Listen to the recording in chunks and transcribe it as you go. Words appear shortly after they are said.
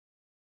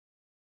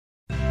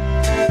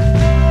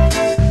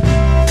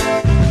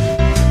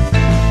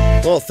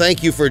Well,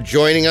 thank you for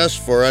joining us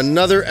for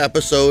another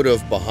episode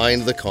of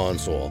Behind the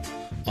Console.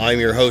 I'm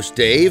your host,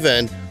 Dave,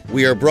 and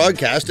we are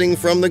broadcasting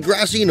from the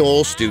Grassy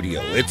Knoll studio.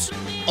 It's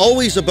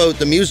always about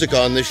the music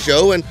on this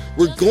show, and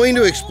we're going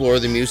to explore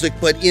the music,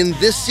 but in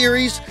this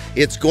series,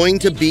 it's going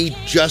to be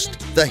just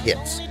the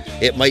hits.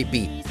 It might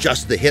be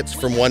just the hits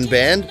from one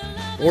band,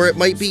 or it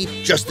might be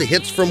just the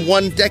hits from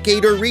one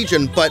decade or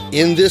region, but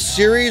in this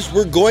series,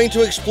 we're going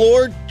to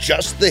explore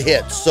just the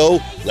hits. So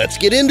let's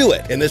get into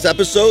it. In this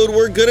episode,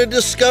 we're going to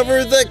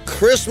discover the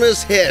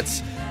Christmas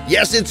hits.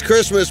 Yes, it's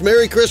Christmas.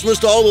 Merry Christmas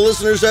to all the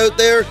listeners out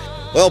there.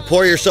 Well,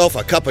 pour yourself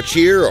a cup of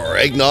cheer or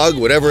eggnog,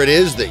 whatever it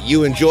is that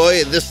you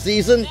enjoy this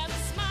season,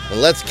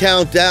 and let's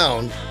count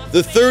down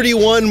the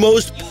 31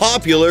 most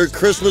popular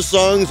Christmas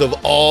songs of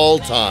all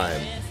time.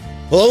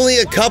 Well, only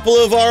a couple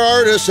of our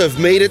artists have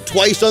made it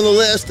twice on the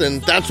list, and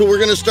that's what we're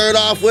going to start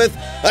off with.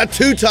 A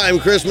two-time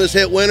Christmas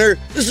hit winner.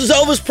 This is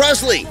Elvis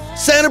Presley.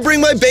 Santa, bring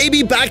my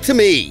baby back to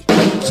me.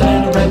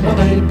 Santa, bring my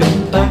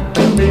baby back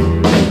to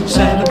me.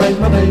 Santa, bring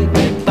my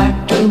baby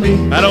back to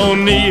me. I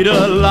don't need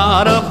a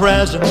lot of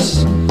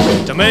presents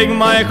to make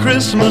my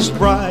Christmas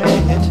bright.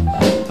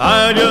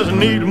 I just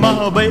need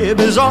my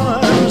baby's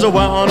arms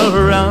wound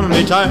around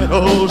me tight.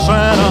 Oh,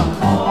 Santa,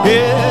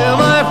 hear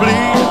my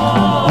plea.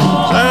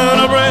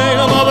 Santa, bring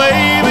my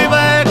baby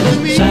back to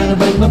me. Santa,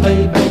 bring my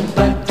baby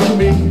back to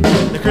me.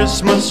 The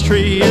Christmas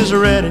tree is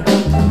ready,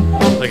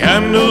 the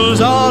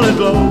candles all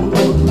aglow,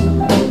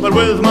 but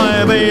with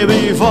my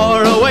baby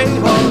far away,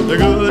 what the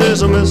good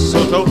is a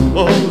mistletoe.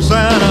 Oh,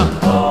 Santa,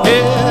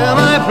 hear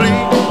my plea.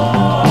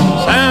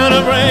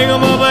 Santa, bring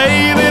my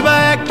baby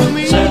back to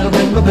me. Santa,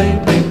 bring my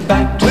baby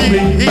back to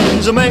me.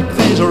 Please make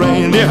these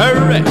reindeer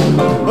hurry,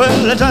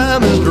 well, the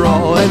time is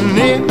drawing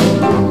near.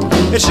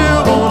 It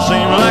sure won't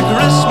seem like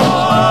Christmas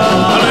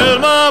unless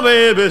my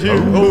baby's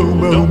here.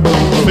 Oh,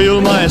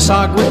 fill my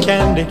sock with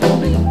candy,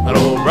 an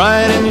old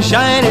bright and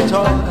shiny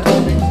toy.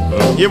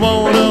 You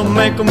wanna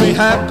make me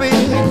happy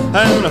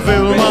and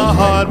fill my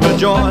heart with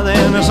joy.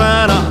 Then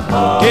Santa,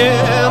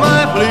 hear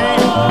my plea.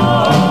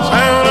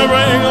 Santa,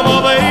 bring my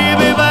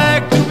baby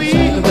back to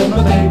me.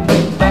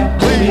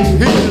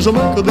 Please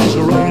make this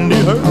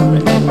reindeer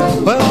hurry,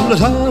 well, the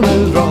time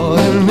is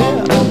drawing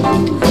near.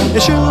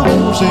 It sure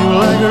won't seem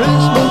like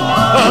Christmas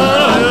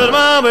unless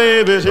my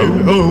baby's here.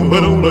 Oh,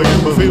 but don't let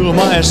me fill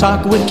my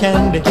sock with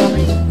candy,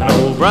 an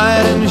old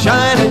bright and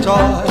shiny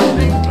toy.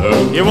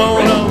 You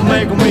wanna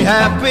make me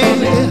happy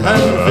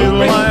and fill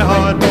my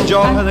heart with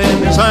joy.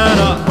 Then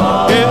Santa,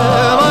 hear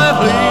my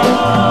plea.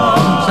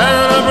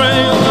 Santa,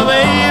 bring my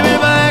baby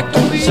back to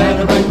me.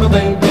 Santa, bring my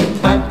baby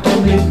back to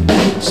me.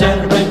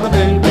 Santa, bring my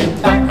baby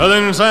back.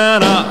 Then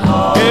Santa,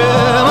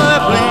 hear my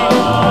plea.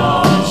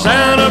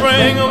 Santa,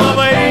 bring my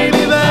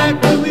baby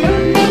back to me.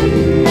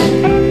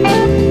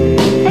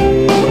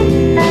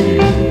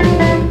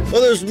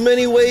 Well, there's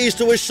many ways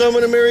to wish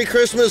someone a Merry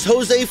Christmas.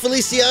 Jose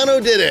Feliciano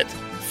did it.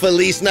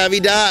 Feliz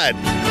Navidad.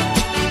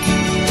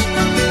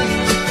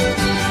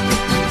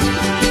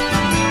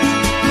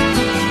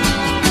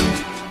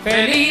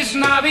 Feliz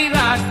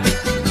Navidad,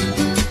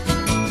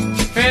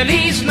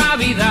 Feliz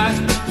Navidad,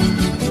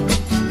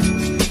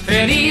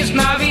 Feliz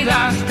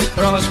Navidad,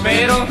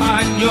 próspero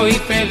año y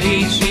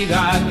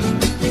felicidad.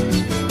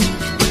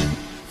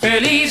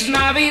 Feliz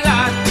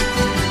Navidad,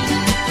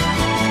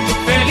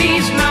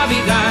 Feliz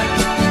Navidad,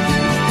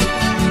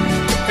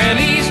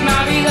 Feliz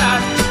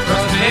Navidad,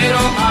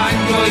 próspero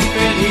año y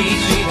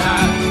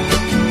felicidad.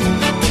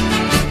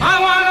 I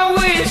wanna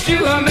wish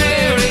you a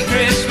Merry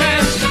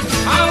Christmas.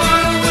 I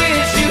wanna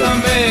wish you a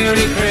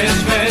Merry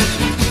Christmas.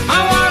 I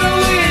wanna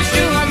wish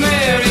you a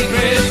Merry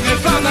Christmas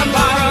from the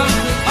bottom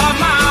of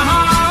my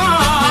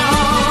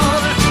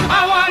heart.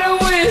 I wanna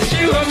wish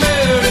you a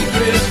Merry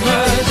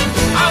Christmas.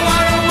 I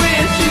wanna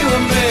wish you a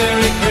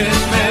Merry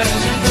Christmas.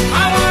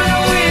 I wanna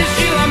wish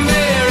you a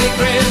Merry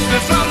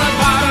Christmas from the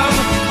bottom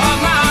of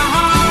my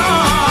heart.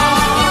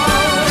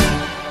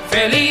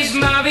 Feliz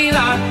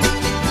Navidad,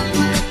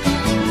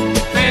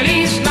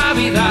 Feliz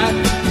Navidad,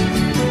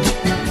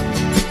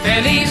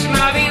 Feliz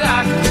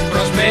Navidad,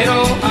 próspero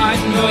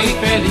año y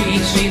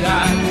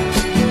felicidad.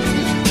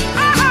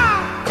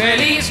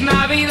 Feliz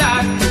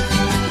Navidad,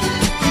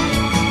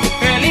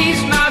 Feliz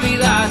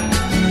Navidad,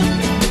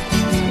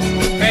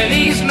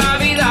 Feliz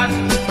Navidad,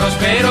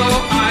 próspero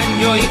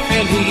año y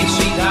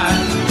felicidad.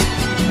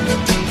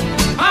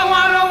 I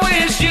wanna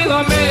wish you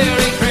a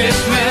Merry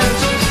Christmas.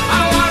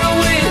 I wanna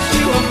wish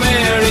you a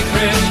Merry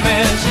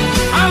Christmas.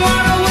 I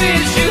wanna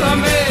wish you a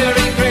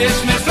Merry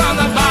Christmas from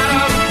the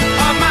bottom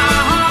of my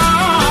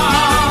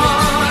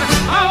heart.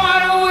 I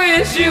wanna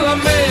wish you a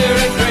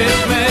Merry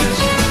Christmas.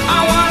 I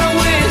wanna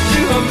wish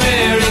you a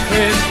Merry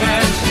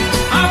Christmas.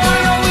 I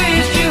wanna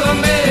wish you a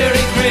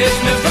Merry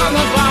Christmas from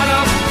the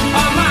bottom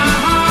of my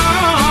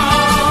heart.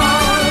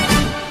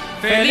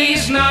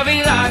 Feliz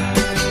Navidad,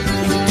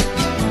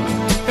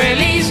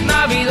 Feliz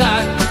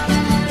Navidad,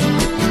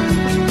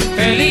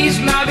 Feliz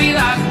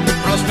Navidad,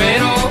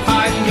 próspero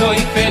año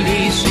y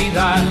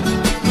felicidad.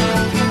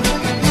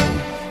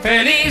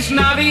 Feliz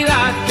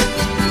Navidad,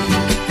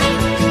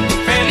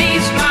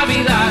 Feliz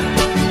Navidad,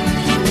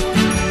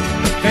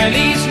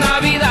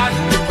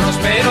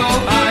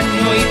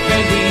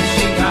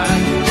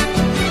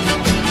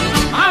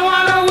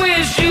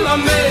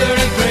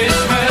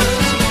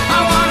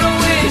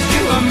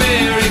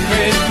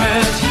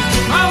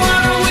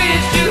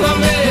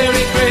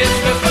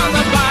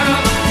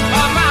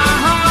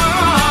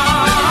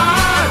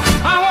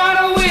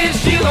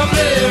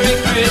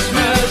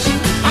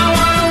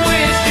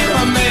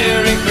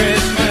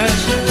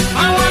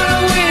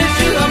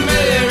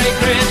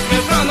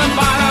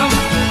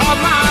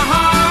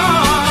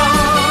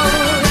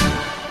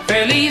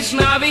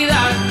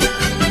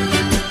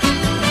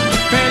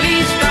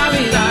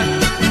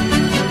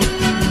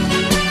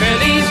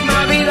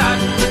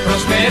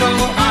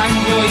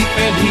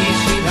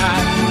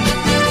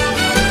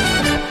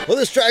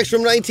 Christmas tracks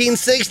from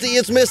 1960.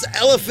 It's Miss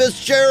Ella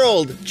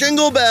Fitzgerald,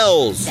 Jingle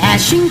Bells.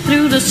 Dashing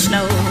through the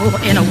snow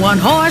in a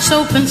one-horse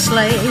open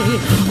sleigh,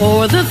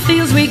 o'er the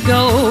fields we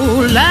go,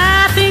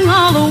 laughing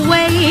all the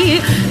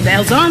way.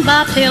 Bells on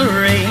bobtail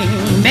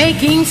ring,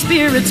 making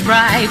spirits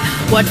bright.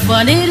 What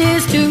fun it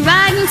is to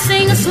ride and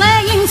sing a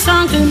sleighing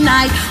song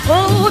tonight.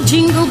 Oh,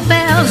 jingle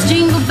bells,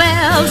 jingle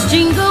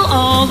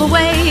all the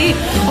way.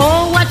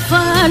 Oh, what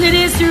fun it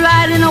is to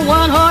ride in a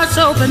one-horse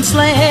open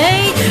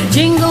sleigh.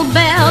 Jingle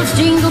bells,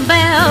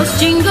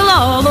 jingle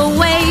all the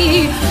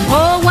way.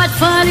 Oh, what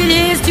fun it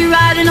is to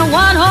ride in a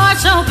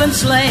one-horse open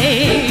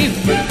sleigh.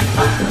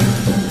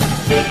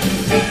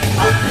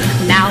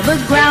 Now the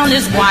ground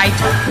is white,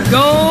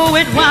 go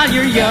it while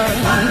you're young.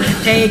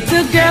 Take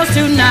the girls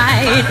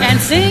tonight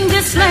and sing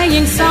this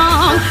sleighing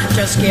song.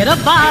 Just get a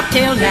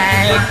bobtail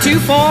nag,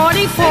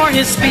 240 for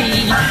his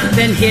speed.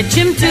 Then hitch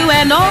him to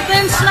an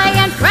open sleigh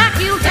and crack,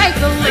 you'll take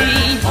the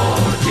lead.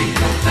 Oh,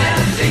 jingle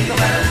bells, jingle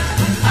bells,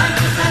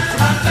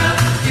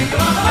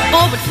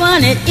 oh, what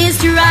fun it is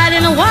to ride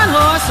in a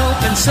one-horse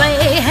open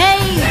sleigh.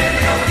 Hey!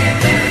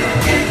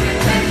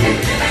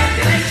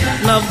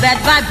 Love that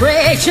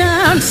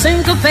vibration,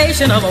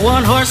 syncopation of a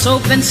one-horse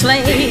open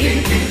sleigh. Oh,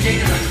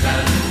 jingle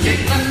bells,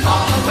 jingle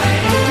all the way.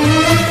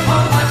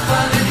 Oh, what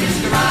fun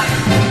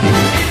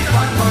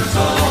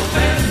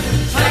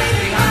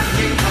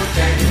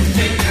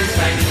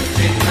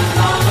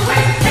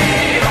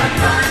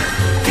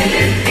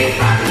it is to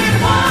ride in a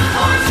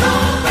one-horse open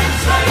sleigh.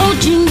 Oh,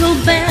 jingle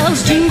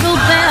bells,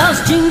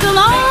 jingle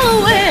all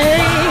the way.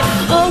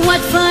 Oh,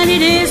 what fun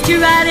it is to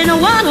ride in a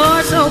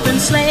one-horse open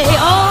sleigh.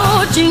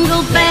 Oh,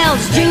 jingle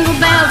bells,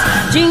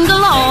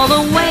 jingle all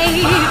the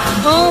way.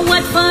 Oh,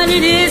 what fun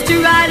it is to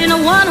ride in a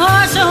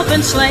one-horse open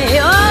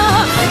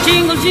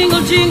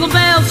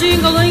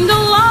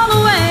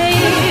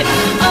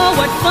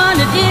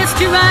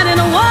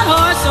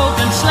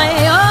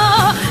sleigh.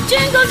 Oh,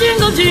 jingle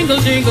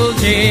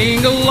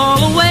all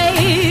the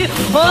way.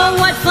 Oh,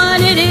 what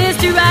fun it is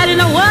to ride in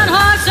a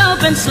one-horse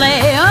open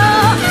sleigh.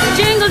 Oh,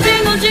 jingle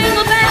bells,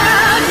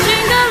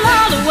 jingle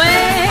all the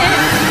way.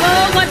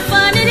 Oh, what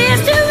fun it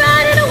is to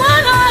ride in a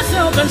one-horse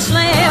open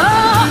sleigh.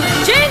 Oh,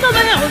 jingle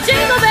bells,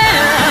 jingle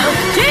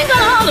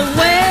all the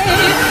way.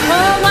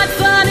 Oh, what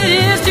fun it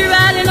is to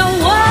ride in a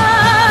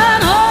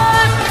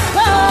one-horse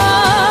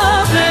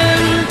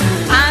open.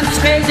 I'm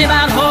just crazy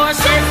about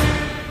horses.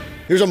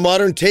 Here's a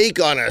modern take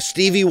on a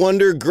Stevie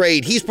Wonder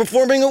great. He's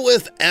performing it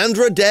with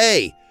Andra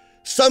Day,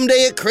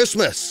 Someday at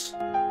Christmas.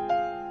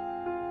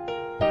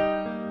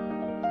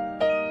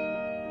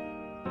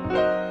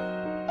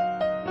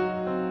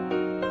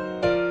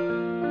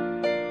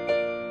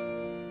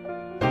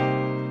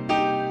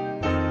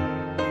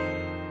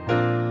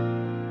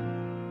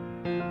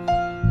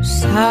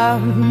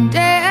 Someday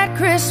at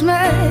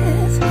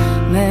Christmas,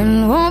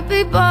 men won't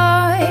be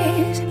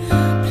boys,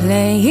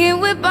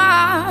 playing with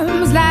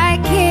bombs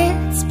like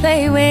kids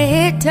play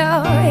with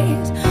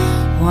toys.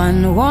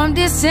 One warm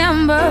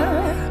December,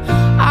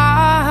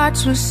 our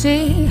hearts will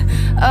see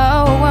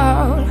a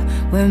world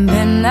where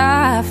men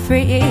are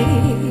free.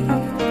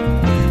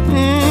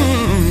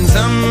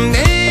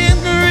 Someday at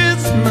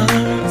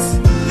Christmas,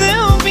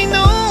 there'll be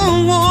no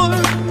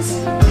wars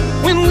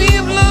when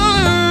we've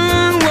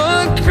learned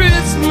what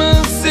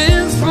Christmas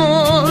is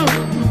for.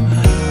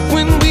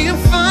 When we've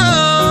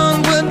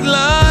found what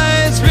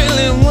life's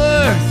really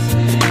worth,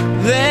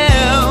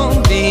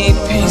 there'll be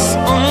peace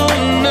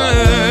on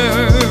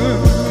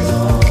earth.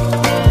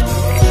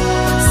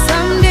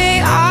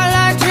 Someday all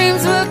our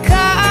dreams will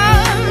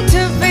come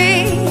to be.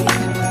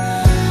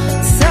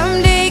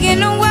 Someday in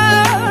a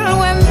world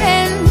where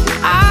men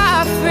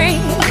are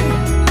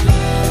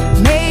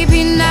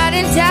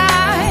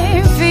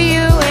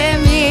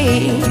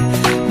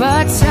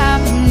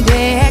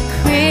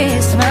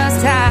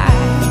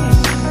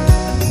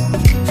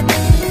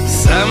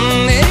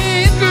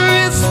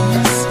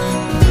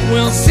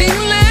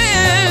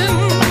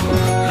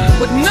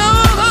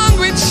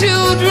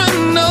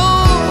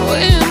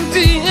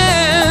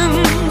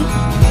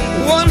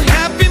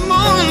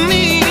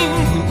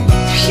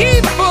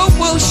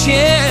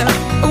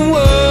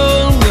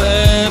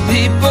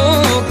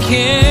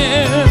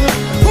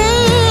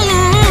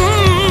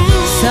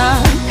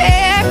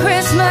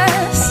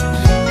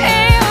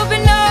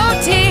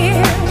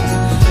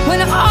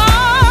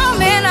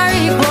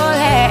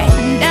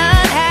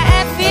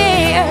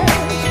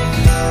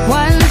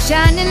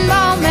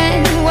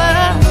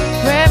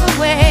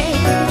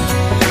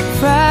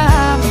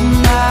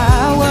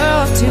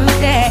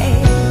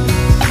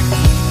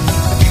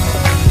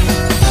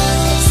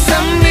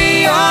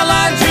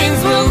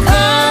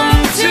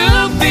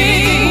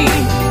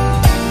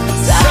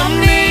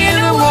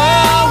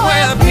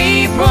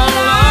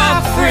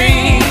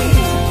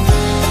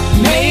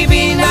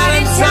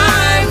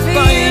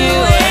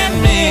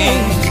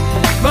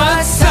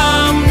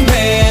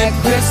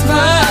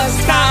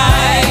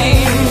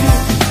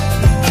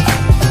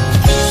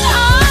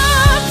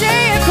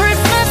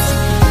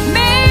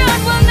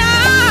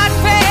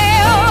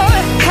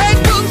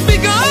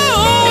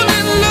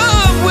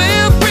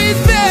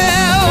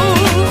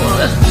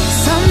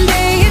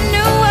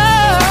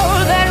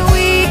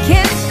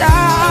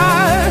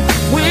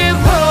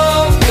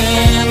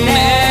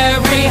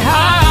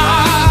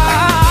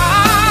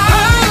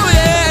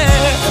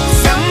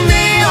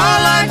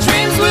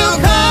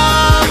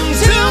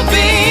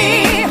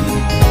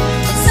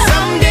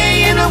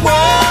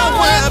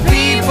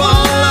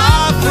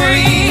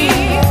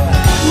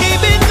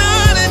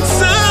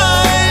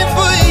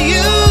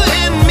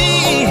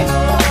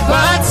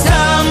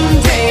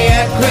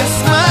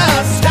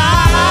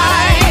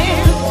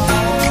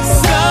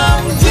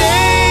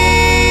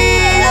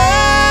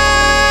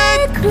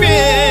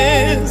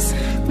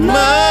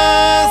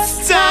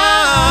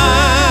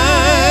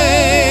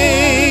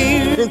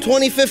From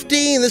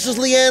 2015, this is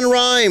Leanne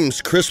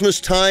Rimes.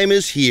 Christmas Time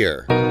is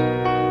Here.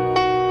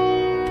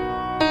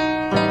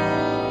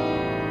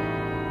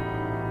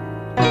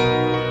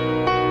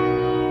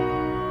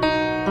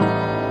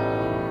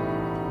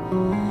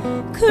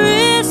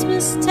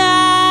 Christmas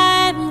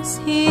time is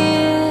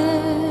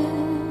here,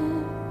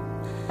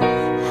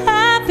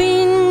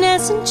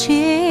 happiness and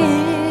cheer,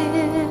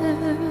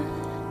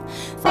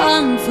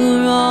 fun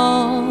for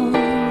all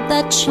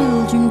that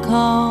children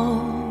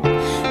call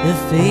the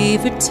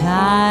favorite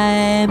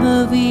time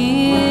of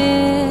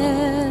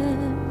year.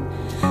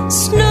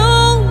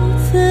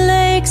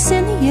 Snowflakes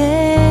in the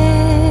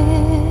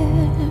air,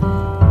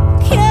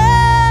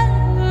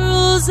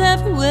 carols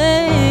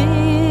everywhere,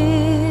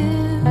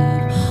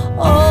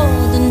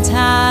 olden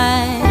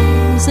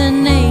times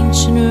and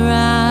ancient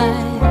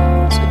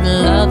rhymes of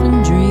love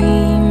and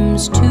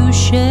dreams to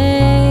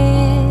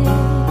share.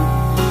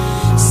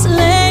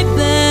 Sleigh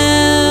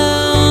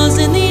bells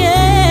in the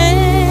air,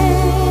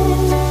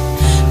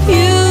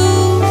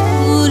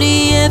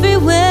 beauty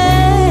everywhere,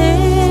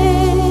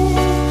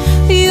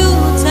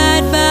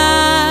 Yuletide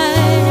by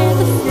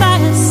the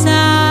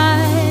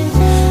fireside,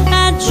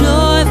 and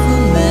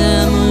joyful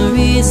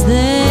memories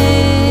there.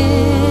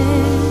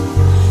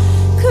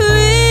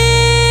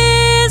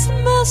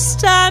 Christmas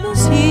time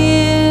is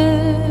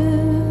here,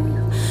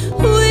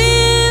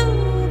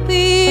 we'll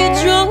be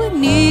drawing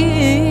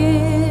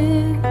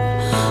near.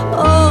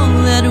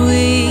 Oh, that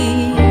we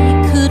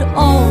could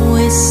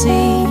always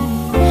see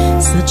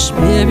such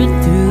spirit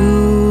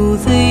through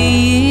the year.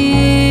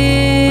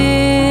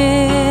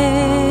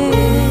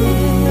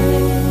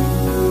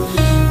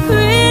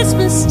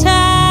 Christmas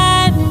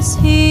time is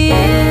here,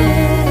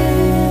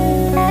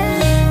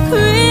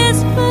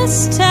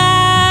 Christmas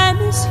time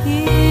is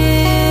here.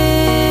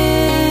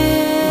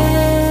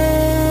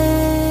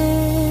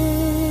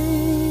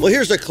 Well,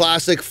 here's a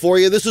classic for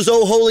you. This is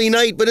Oh Holy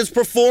Night, but it's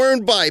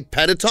performed by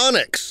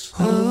Pentatonics.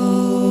 Holy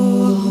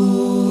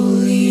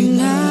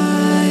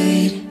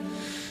night,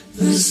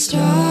 the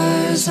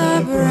stars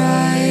are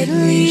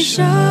brightly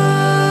shining.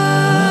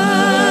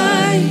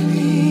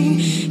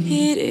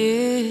 It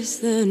is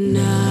the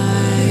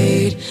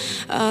night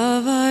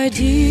of our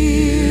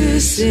dear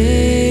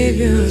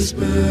Savior's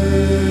birth.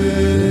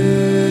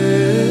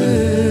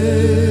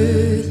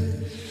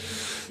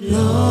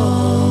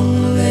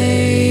 Long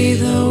lay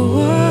the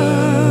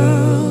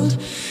world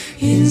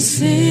in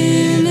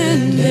sin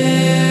and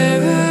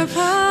error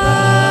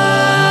pining,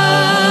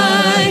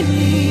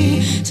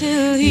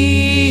 till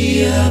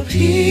he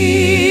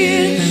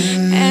appeared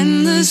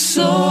and the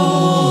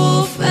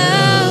soul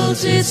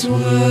felt its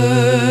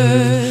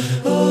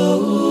worth.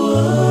 Oh,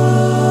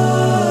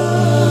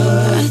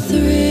 a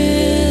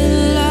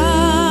thrill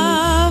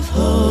of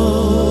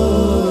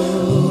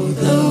hope,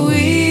 the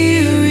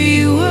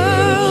weary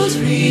world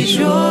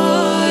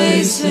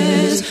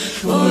rejoices,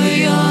 for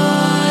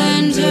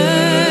yonder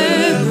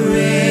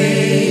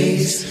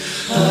breaks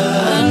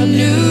a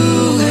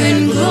new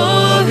and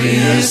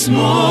glorious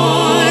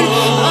morn.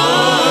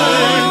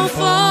 Oh,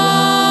 fall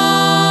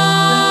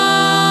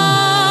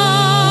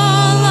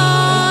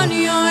on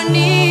your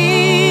knees.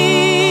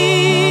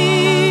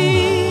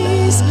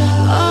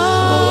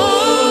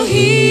 Oh,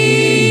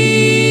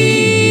 hear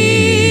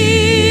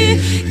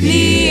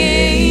the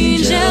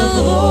angel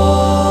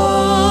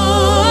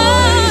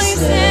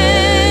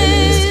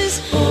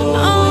voices.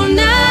 Oh,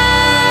 night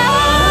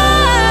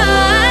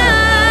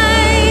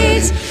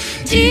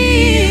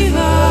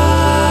divine.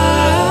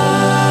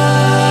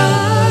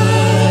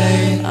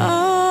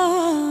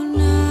 Oh,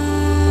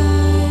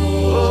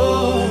 night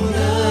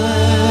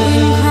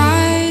when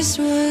Christ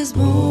was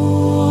born.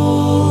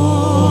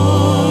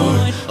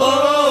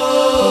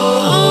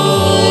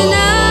 Oh,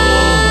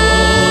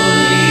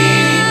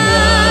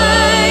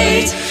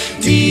 night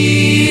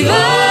divine.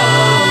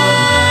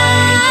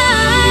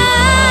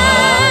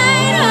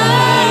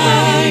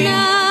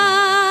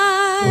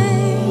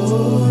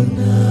 Oh,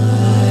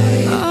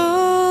 night.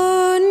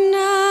 Oh,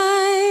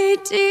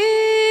 night divine.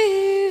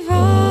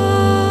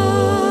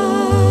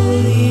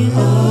 Oh,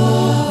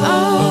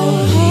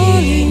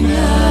 holy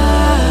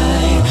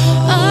night.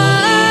 Oh,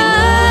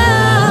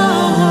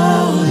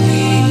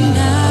 holy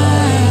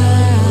night.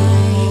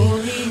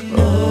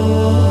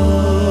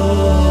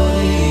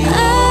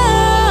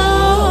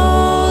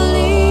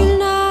 Holy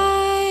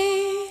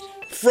night.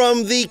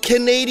 From the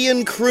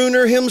Canadian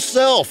crooner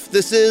himself,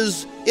 this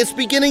is It's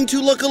Beginning to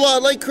Look a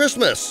Lot Like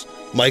Christmas,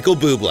 Michael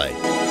Bublé.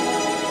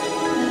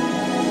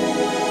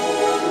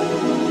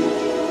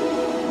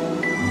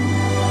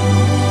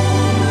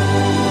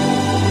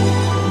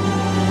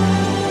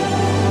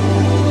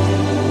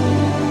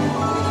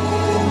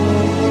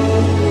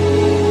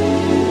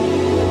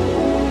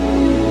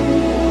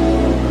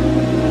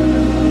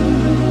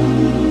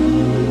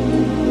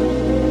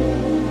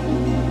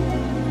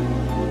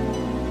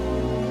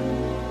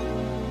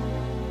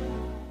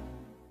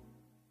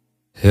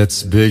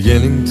 It's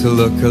beginning to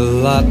look a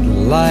lot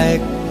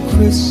like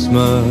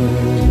Christmas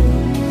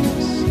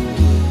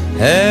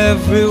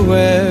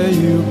everywhere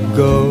you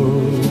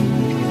go.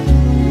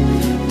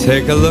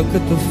 Take a look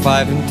at the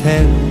 5 and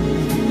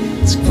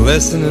 10. It's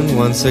glistening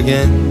once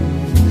again,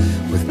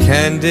 with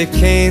candy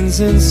canes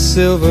and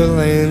silver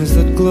lanes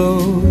that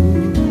glow.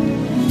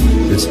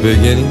 It's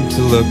beginning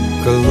to look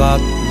a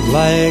lot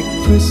like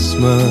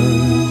Christmas.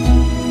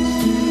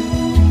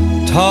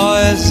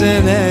 Toys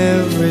in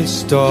every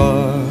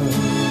store,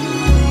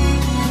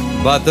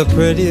 but the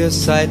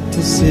prettiest sight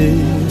to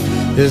see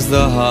is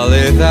the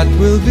holly that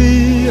will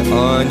be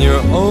on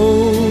your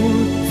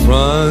own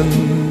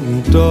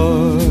front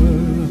door.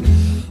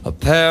 A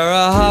pair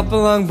of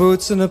hop-along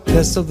boots and a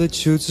pistol that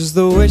shoots is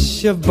the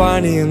wish of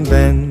Barney and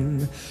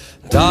Ben.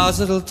 Dolls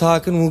that'll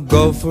talk and will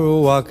go for a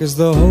walk is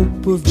the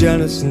hope of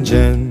Janice and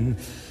Jen.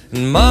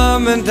 And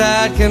Mom and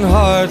Dad can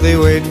hardly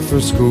wait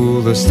for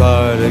school to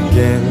start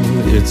again.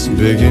 It's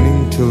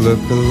beginning to look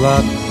a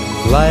lot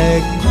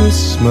like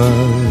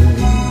Christmas.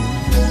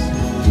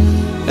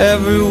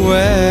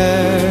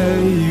 Everywhere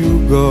you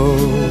go,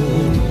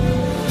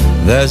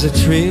 there's a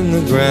tree in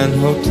the Grand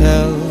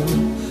Hotel,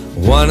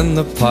 one in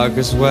the park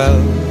as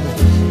well.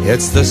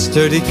 It's the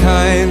sturdy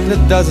kind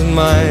that doesn't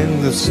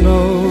mind the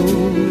snow.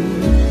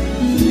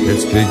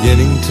 It's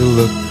beginning to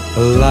look a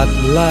lot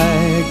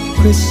like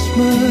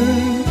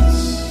Christmas.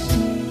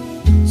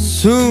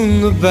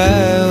 Soon the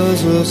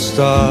bells will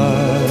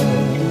start,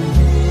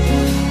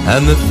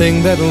 and the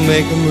thing that'll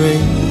make them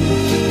ring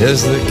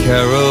is the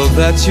carol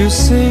that you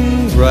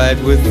sing right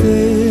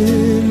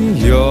within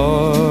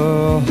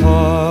your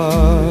heart.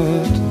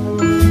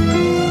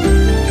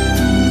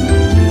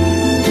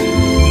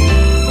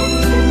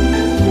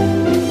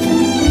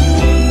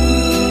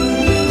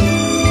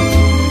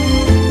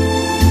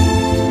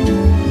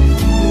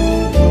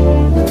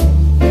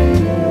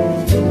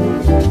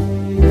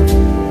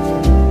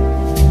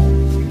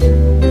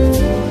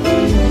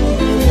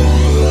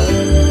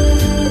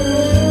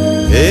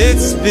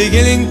 It's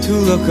beginning to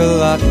look a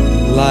lot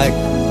like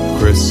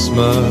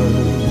Christmas.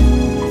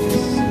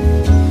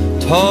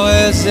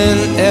 Toys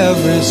in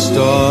every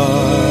store,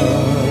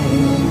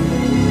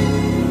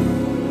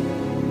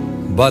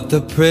 but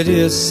the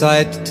prettiest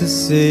sight to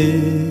see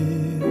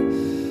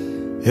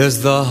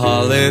is the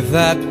holly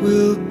that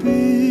will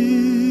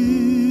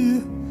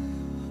be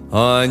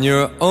on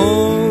your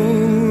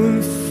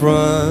own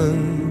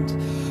front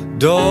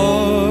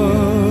door.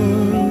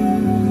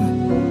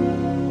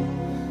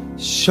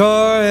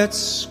 Sure,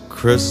 it's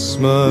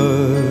Christmas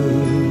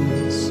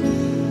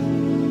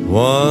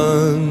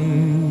once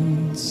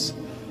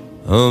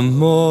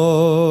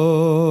more.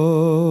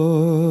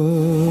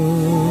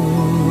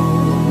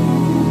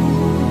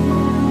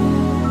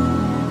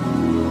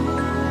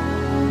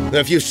 Now,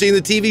 if you've seen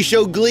the TV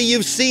show Glee,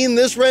 you've seen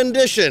this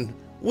rendition.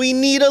 We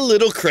Need a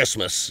Little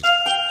Christmas.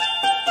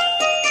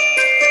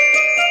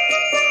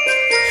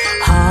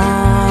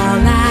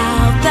 Haul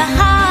out the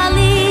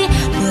holly,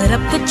 put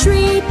up the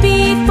tree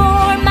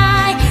before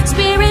my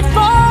spirit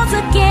falls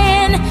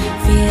again.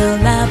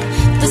 Fill up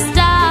the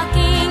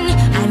stocking,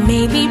 I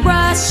may be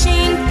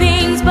rushing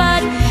things,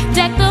 but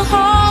deck the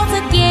halls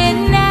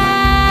again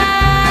now.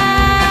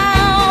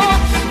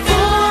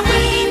 For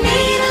we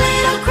need a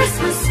little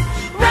Christmas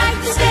right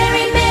this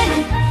very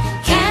minute.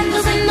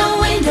 Candles in the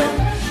window,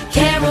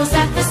 carols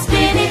at the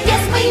spinet.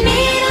 Yes, we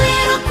need a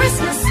little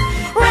Christmas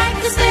right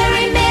this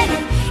very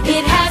minute.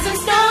 It hasn't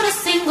snowed a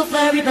single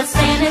flurry, but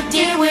Santa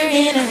dear, we're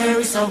in a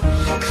hurry. So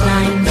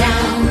climb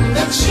down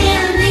the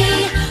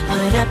chimney,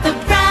 put up the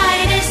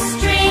brightest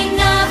string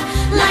of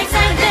lights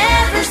I've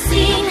ever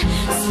seen.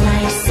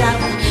 Slice up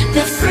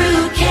the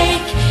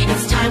fruitcake,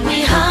 it's time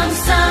we hung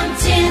some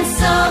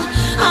tinsel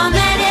on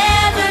that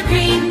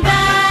evergreen bough.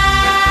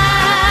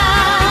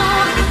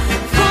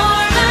 For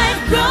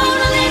I've grown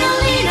a little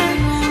leaner,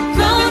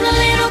 grown a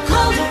little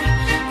colder,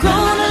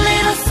 grown a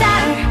little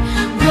sadder,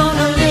 grown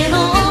a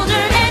little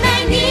older, and I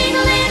need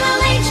a little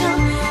angel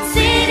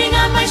sitting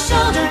on my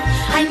shoulder.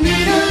 I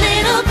need a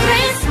little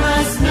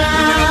Christmas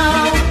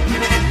now.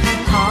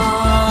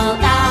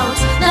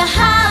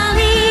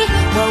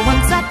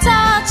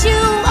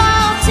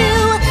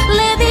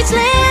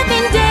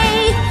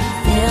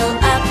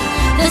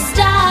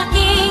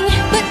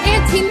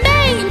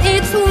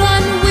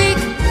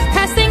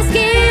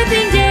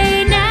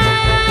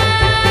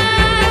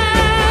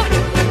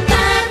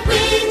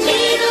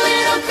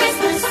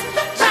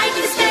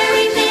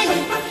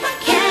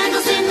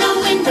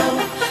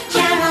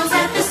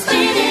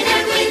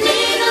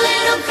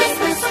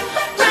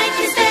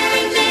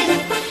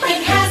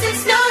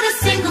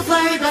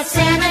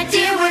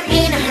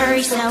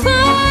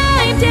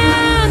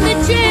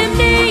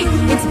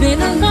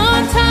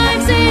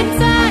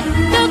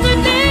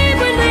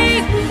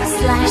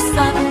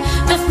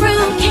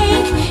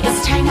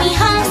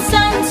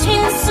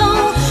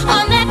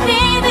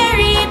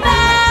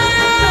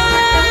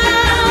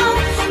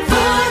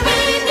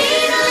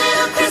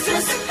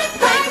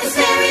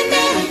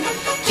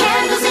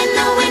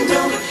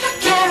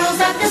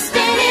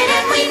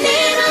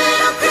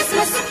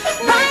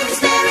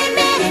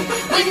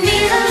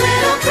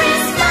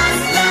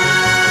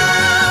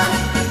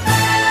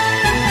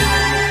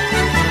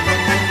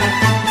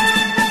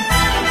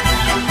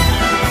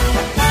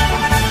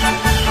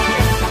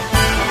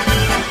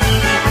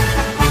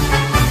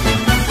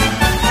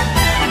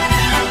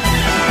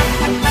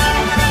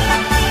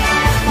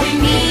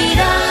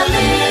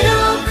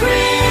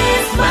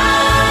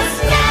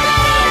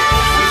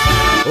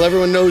 Well,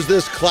 everyone knows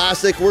this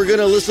classic. We're going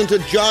to listen to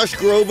Josh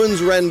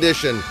Groban's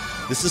rendition.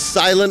 This is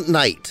Silent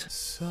Night.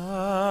 Silent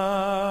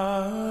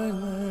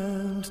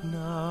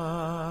night,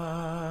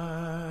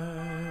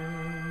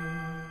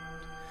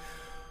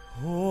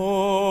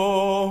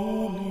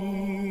 holy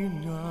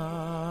night,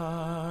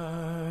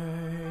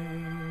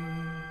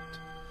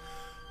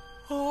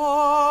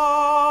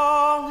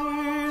 all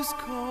is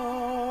calm,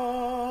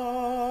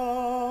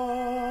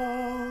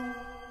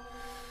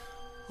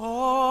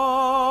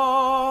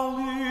 all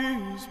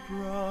is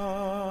bright,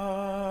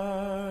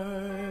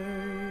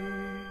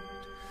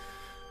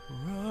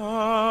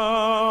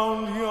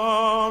 round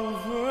yon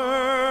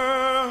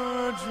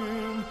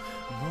virgin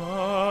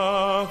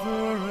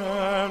mother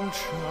and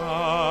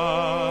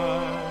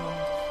child,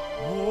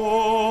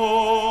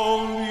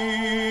 holy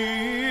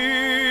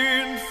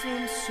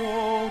infant,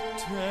 so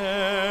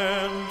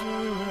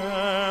tender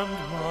and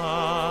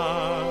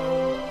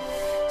mild,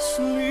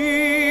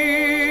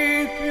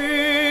 sleep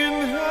in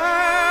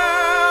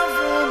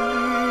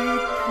heavenly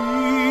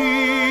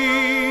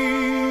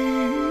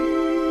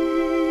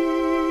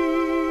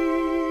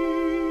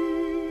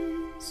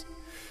peace.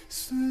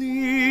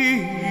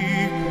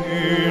 Sleep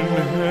in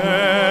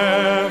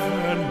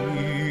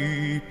heavenly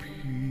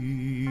peace.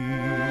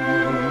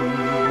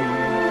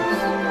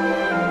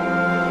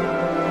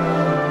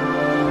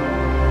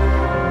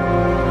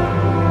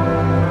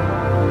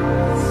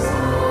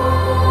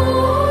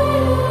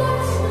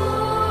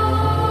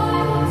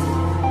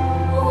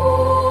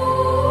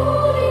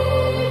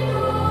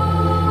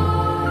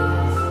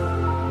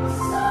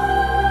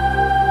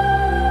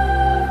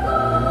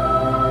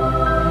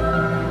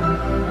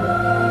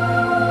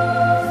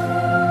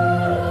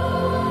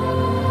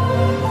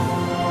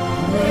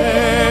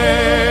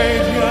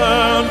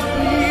 Radiant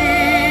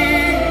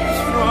beams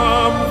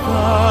from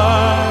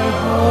thy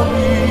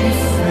holy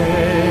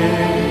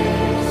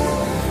face,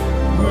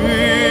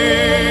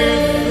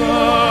 with the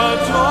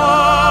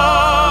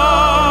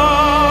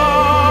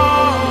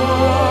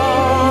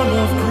dawn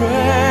of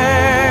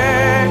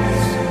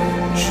grace,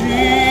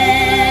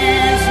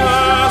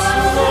 Jesus,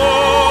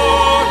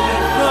 Lord,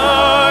 at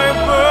thy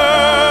birth,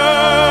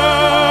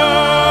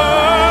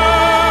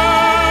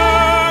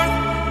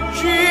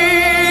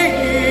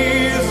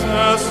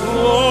 Jesus,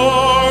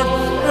 Lord,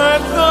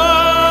 at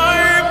thy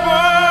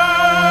birth.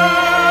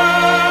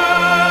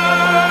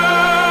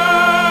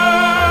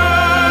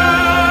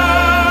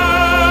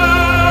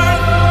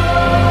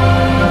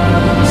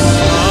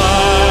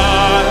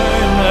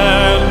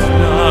 Silent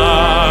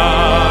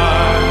night,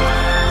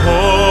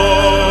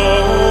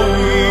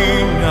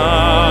 holy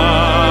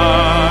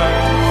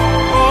night,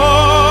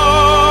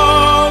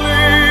 all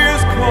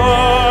is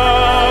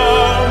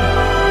calm,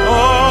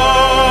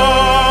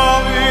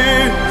 all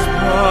is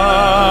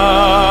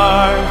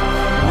bright,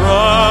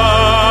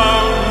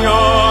 round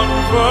yon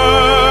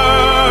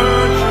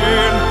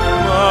virgin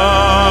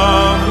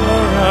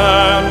mother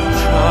and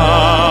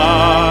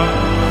child,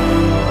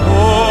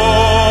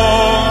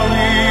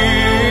 holy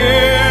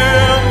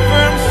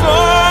infant, so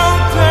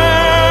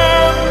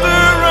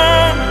tender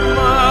and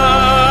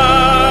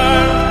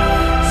mild,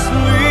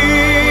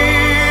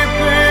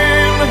 sleep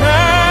in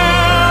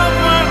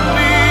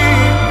heavenly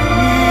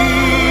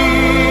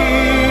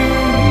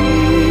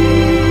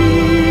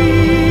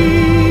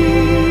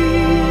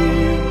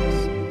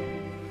peace.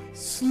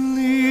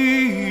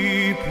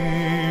 Sleep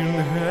in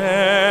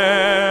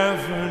heavenly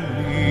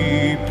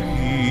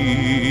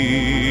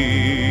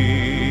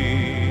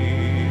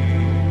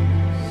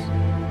peace.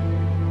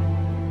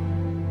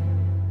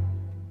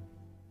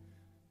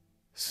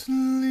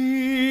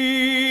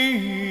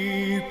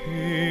 Sleep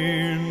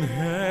in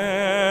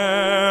heavenly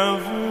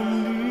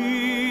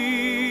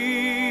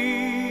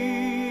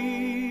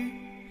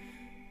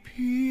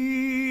peace.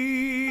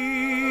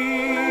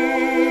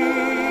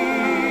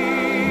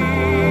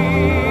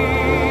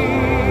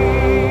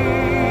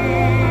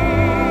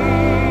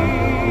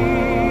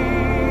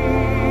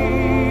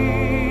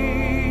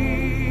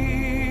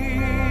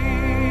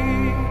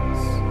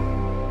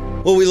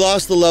 Well, we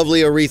lost the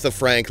lovely Aretha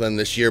Franklin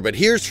this year, but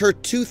here's her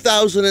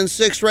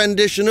 2006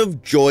 rendition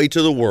of Joy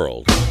to the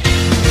World.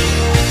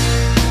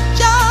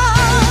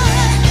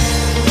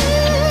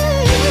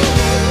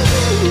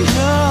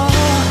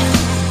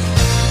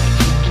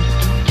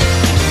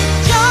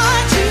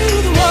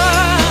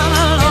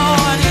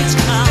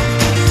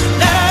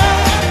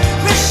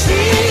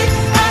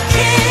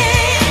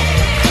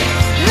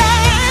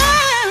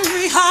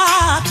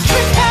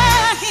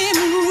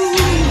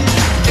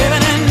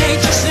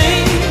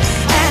 Sing,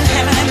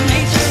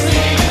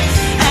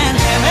 and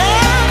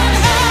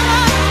heaven,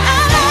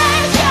 and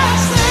I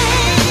just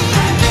sing.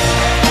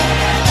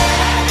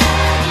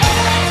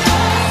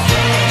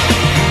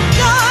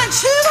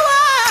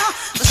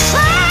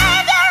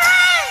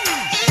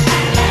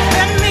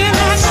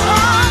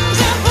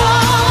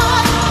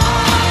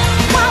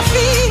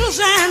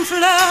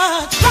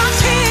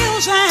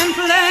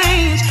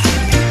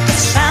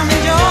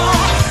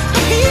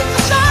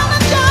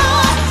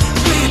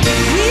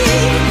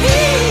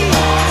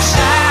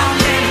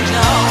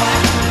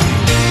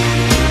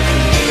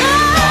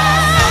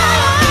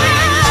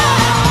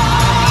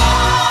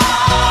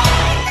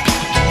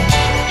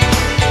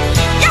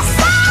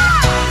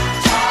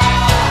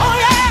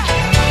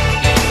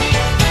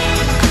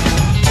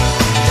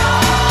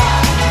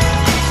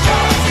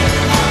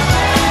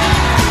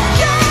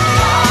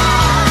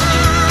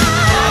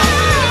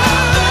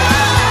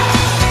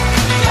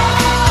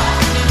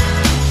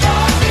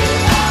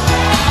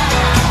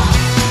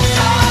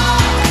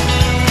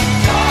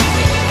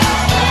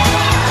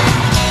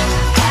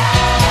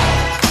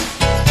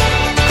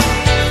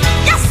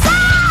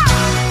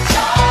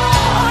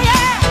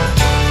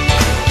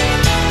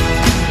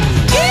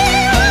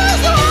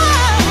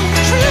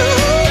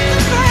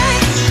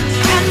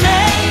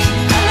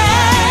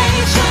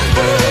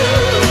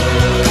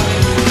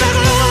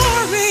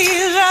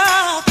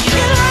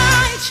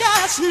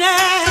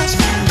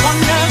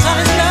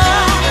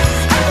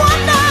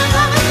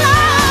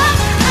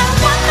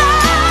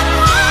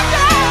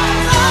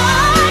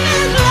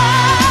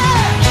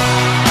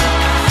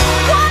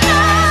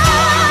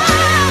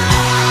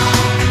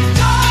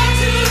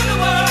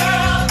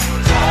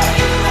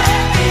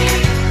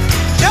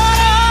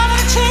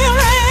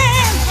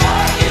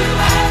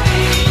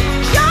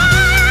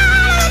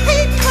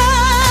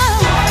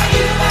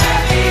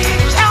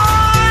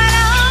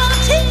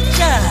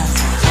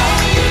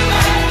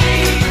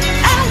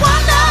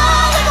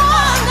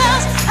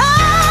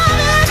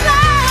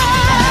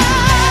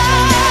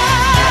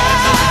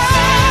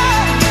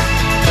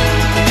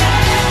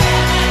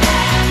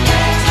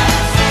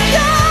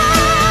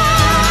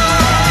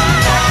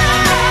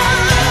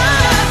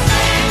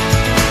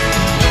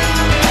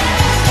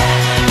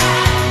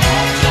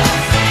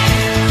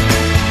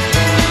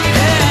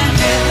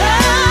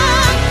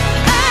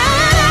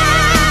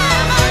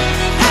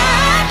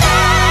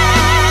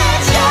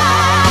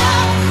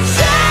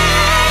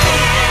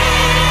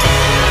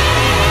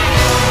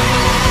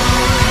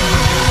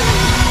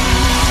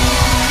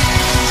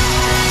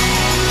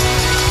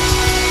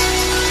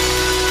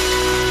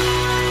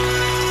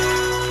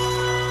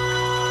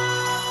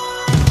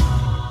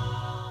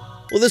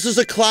 Well, this is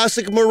a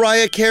classic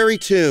Mariah Carey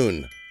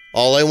tune.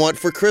 All I Want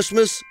for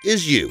Christmas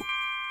is You.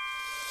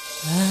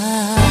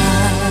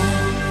 I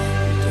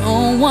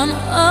don't want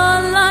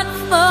a lot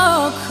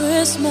for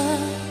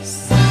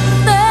Christmas.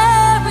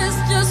 There is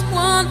just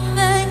one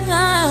thing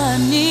I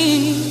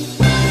need.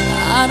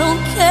 I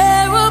don't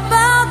care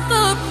about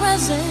the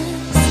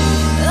presents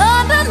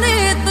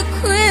underneath the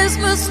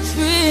Christmas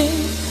tree.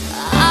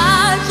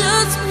 I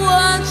just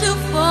want you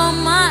for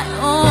my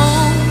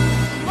own,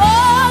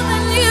 more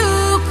than you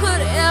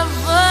could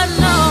ever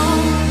know.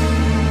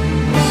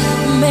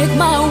 Make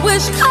my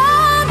wish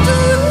come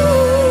true.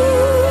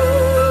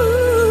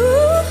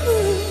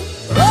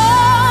 All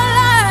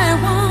I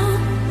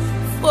want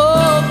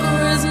for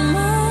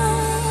Christmas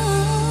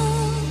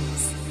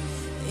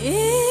is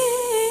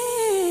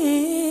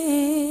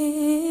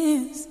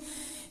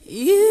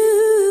you.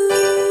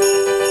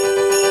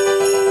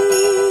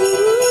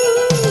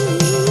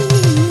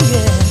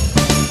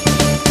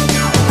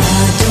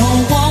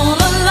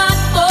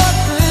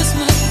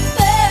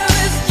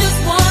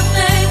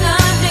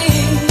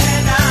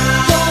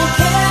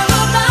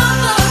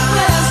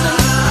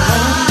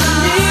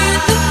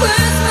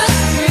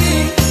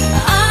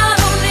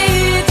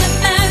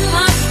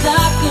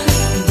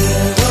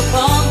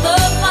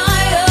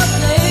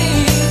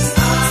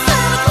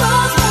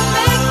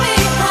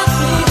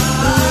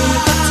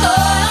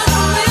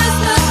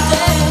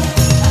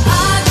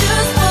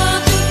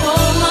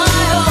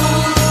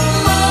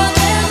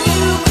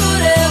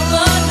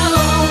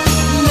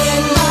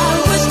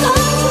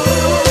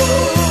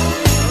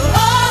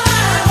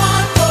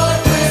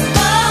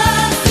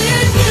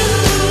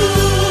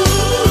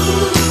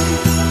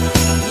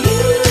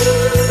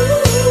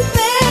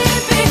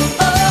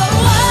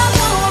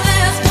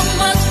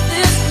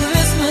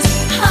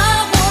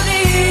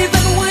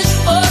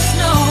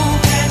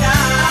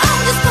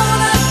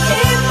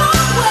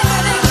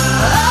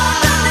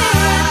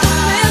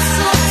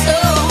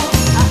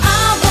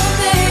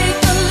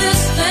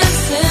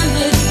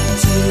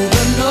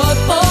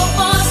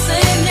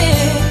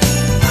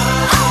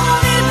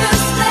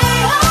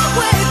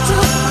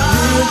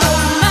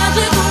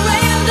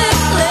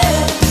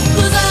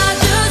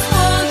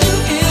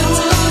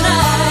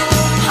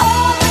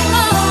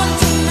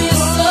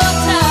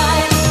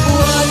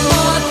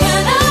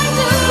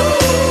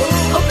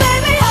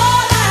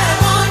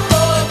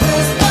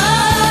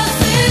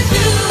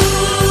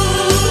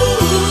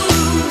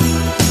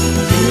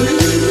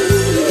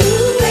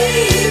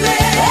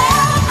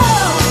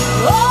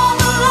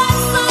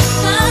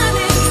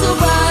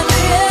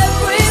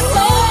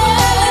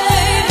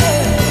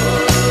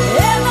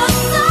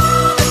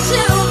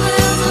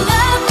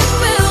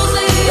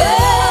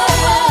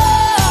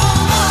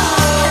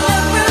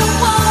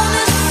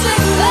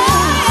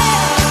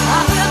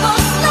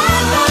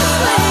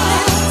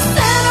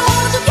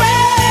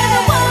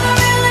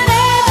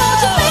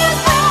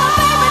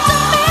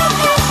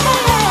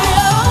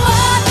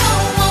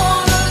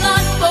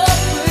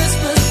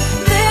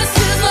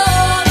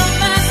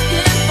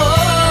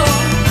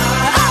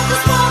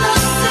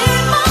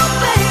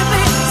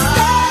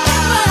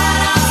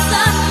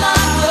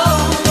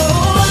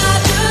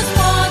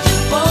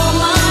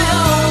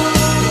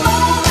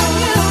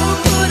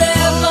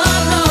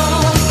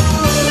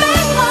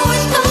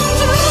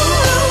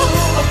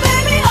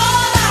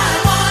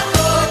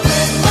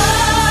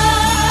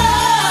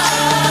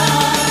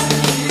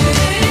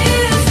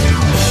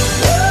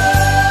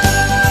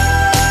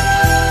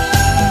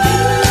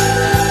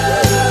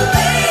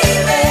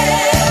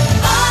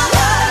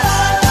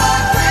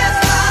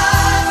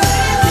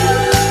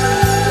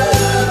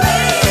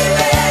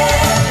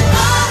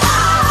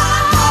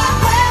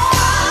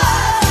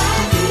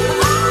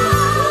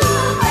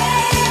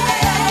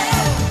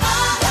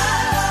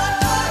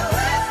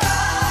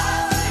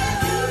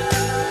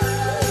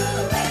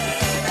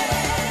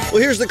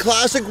 Well, here's the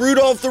classic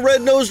Rudolph the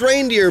Red-Nosed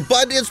Reindeer,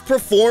 but it's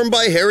performed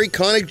by Harry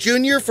Connick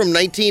Jr. from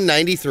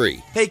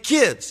 1993. Hey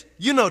kids,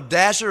 you know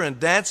Dasher and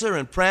Dancer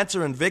and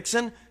Prancer and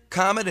Vixen,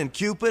 Comet and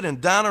Cupid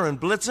and Donner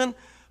and Blitzen,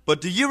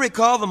 but do you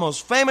recall the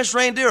most famous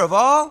reindeer of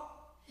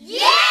all?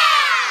 Yeah!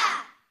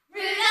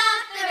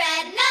 Rudolph the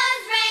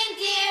Red-Nosed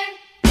Reindeer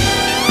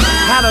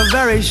had a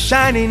very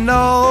shiny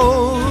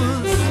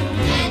nose,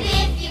 and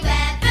if you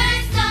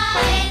ever saw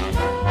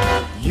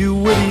it, you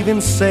would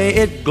even say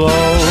it glows.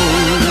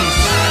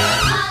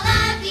 All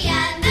of the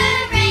other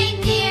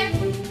reindeer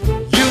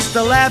used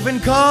to laugh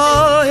and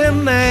call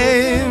him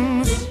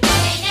names. They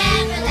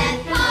never let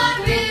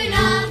poor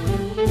Rudolph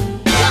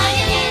join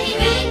in any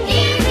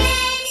reindeer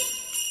games.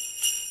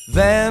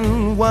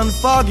 Then one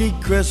foggy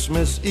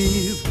Christmas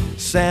Eve,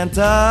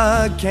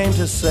 Santa came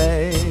to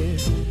say,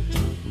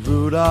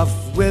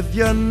 Rudolph, with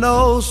your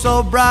nose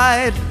so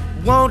bright,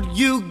 won't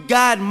you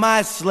guide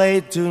my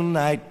sleigh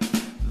tonight?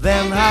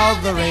 Then how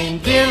the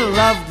reindeer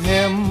loved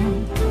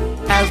him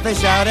as they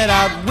shouted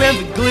out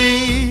with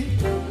glee,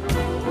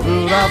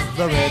 Rudolph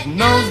the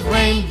Red-Nosed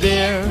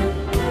Reindeer,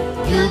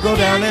 you'll go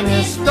down in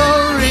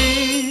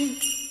history.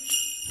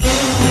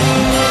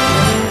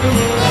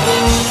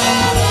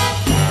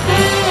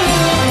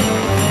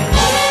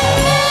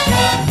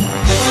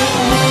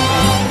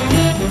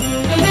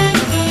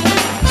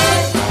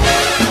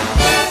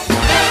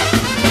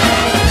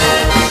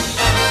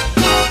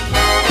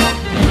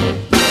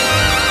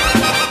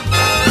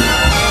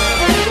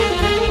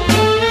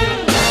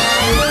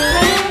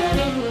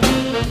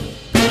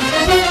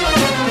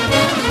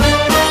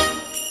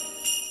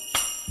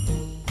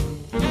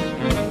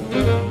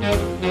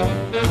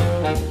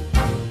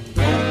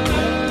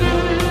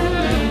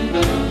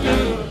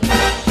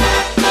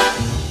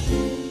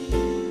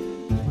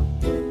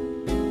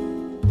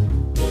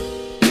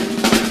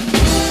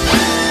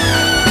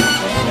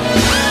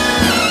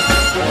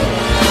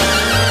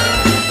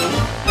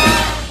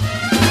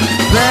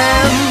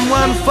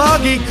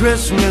 foggy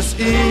Christmas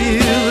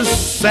Eve,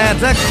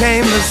 Santa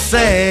came to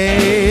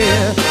say,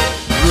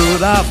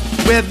 Rudolph,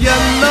 with your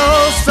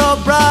nose so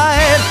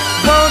bright,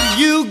 won't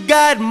you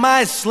guide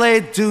my sleigh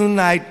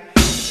tonight?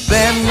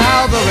 Then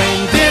how the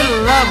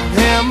reindeer loved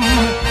him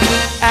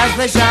as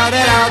they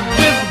shouted out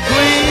with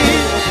glee,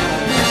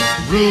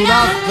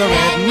 Rudolph the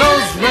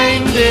red-nosed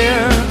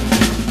reindeer,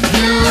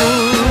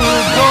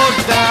 you'll go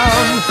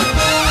down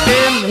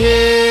in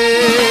history.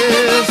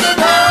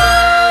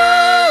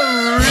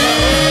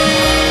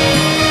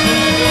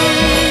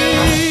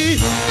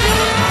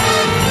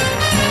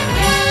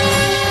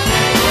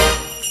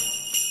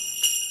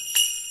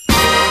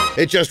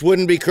 It just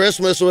wouldn't be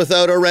Christmas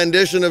without a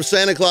rendition of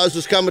Santa Claus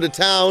is Coming to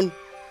Town.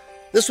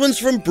 This one's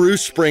from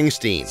Bruce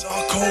Springsteen. It's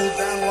all cold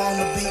down along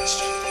the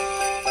beach.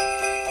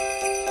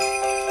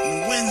 And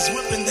the wind's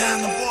whipping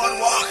down the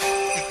boardwalk.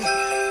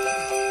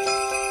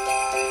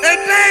 Hey,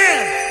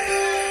 Dan!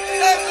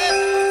 Hey,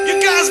 you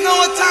guys know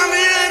what time of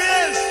year it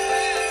is?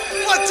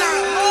 What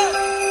time?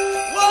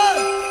 What?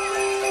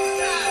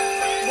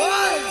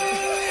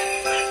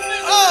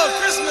 Oh,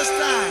 Christmas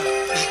time.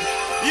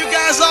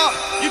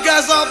 You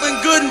guys all been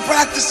good and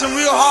practicing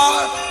real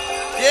hard?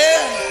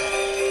 Yeah?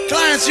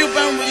 Clarence, you've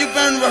been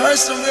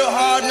rehearsing real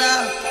hard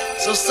now.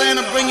 So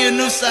Santa, bring you a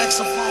new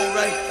saxophone,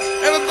 right?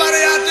 Everybody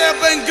out there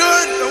been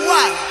good or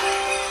what?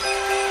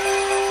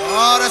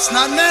 Oh, that's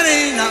not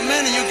many.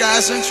 You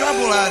guys are in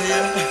trouble out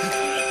here.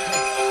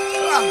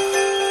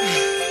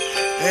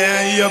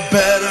 Yeah, you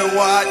better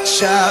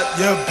watch out.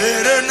 You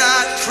better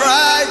not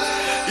cry.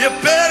 You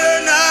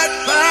better not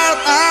pout.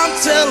 I'm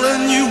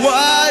telling you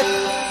why.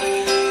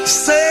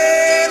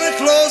 Santa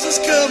Claus is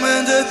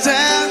coming to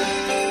town.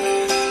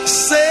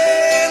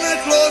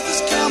 Santa Claus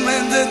is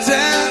coming to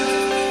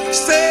town.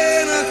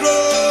 Santa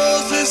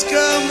Claus is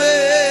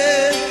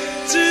coming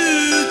to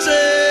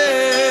town.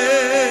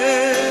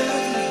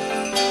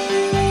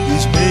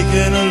 He's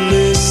making a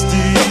list,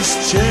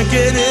 he's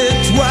checking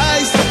it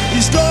twice.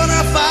 He's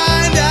gonna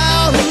find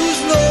out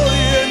who's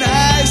naughty and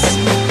nice.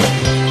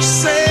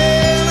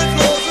 Santa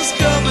Claus is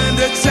coming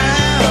to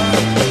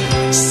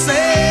town.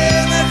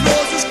 Santa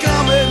Claus is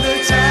coming to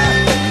town.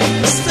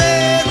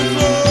 Santa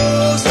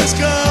Claus is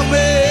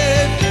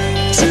coming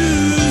to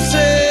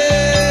town.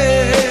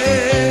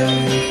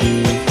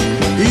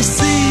 He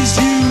sees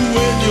you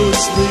when you're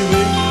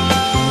sleeping.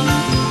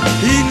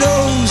 He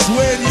knows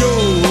when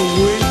you're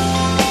awake.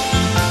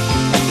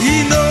 He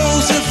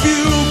knows if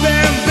you've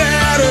been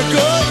bad or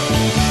good.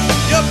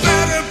 You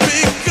better be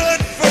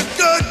good for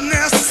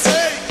goodness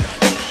sake.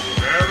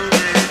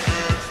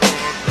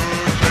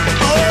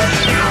 Oh,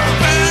 you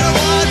better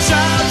watch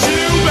out.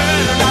 You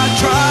better not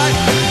try.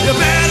 You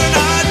better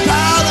not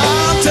pout.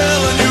 I'm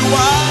telling you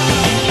why.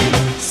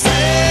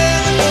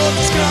 Santa Claus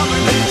is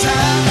coming to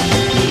town.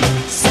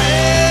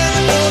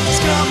 Santa Claus is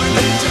coming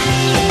to town.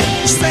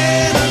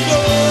 Santa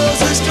Claus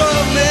is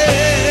coming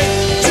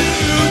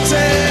to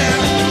town.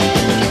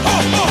 Ho,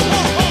 ho,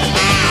 ho, ho.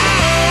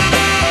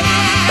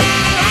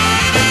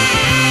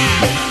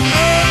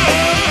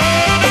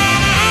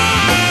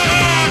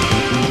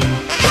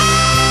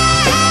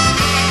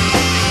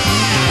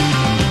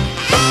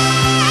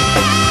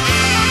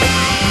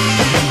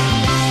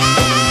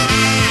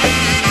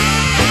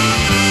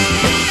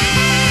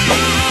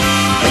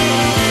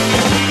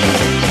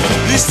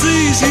 He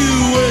sees you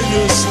when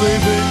you're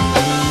sleeping.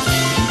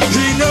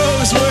 He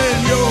knows when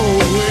you're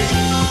awake.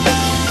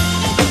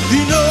 He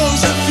knows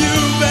if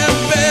you've been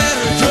bad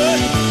or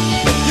good.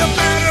 You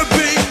better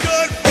be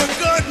good for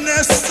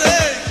goodness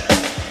sake.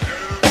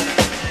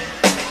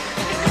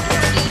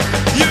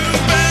 You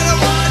better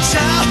watch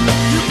out.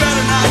 You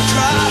better not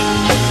cry.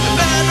 You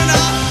better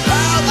not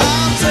pout.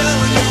 I'm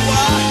telling you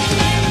why.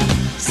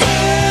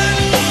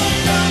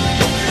 Santa,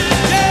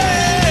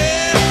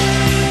 yeah,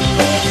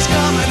 Claus is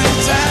coming to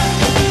town.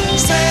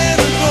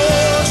 Santa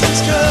Claus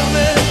is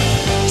coming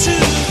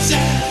to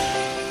town.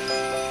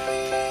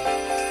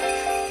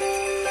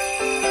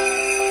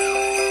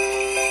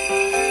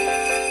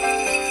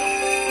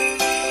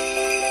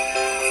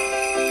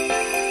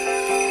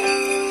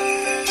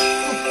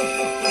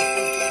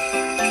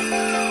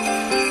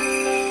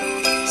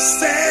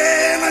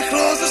 Santa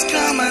Claus is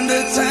coming to town. Santa Claus is coming to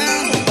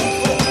town.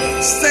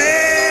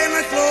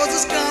 Santa Claus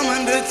is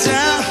coming to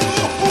town.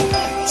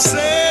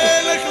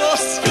 Santa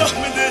Claus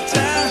is coming to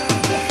town.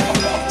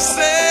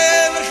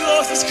 Santa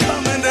Claus is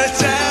coming to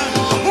town.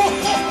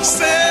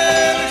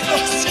 Santa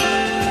Claus is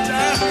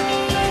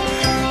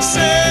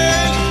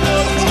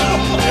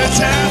coming to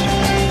town.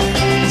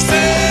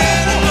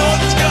 Santa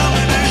Claus is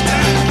coming to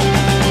town.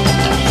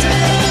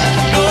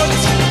 Santa Claus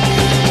is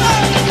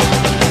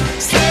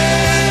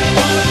Santa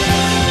Claus,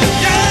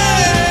 yeah.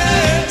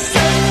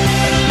 Santa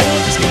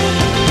Claus is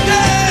coming,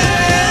 yeah.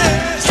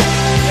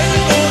 Santa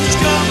Claus is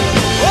coming,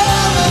 oh.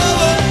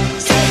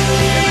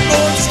 Santa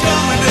Claus is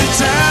coming to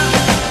town.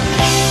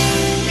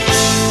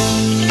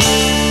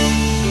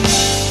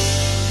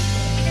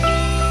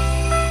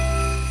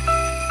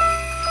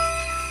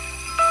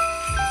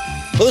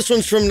 Well, this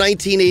one's from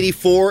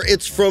 1984.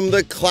 It's from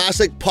the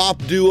classic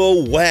pop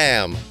duo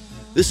Wham.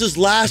 This is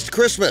Last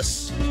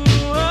Christmas.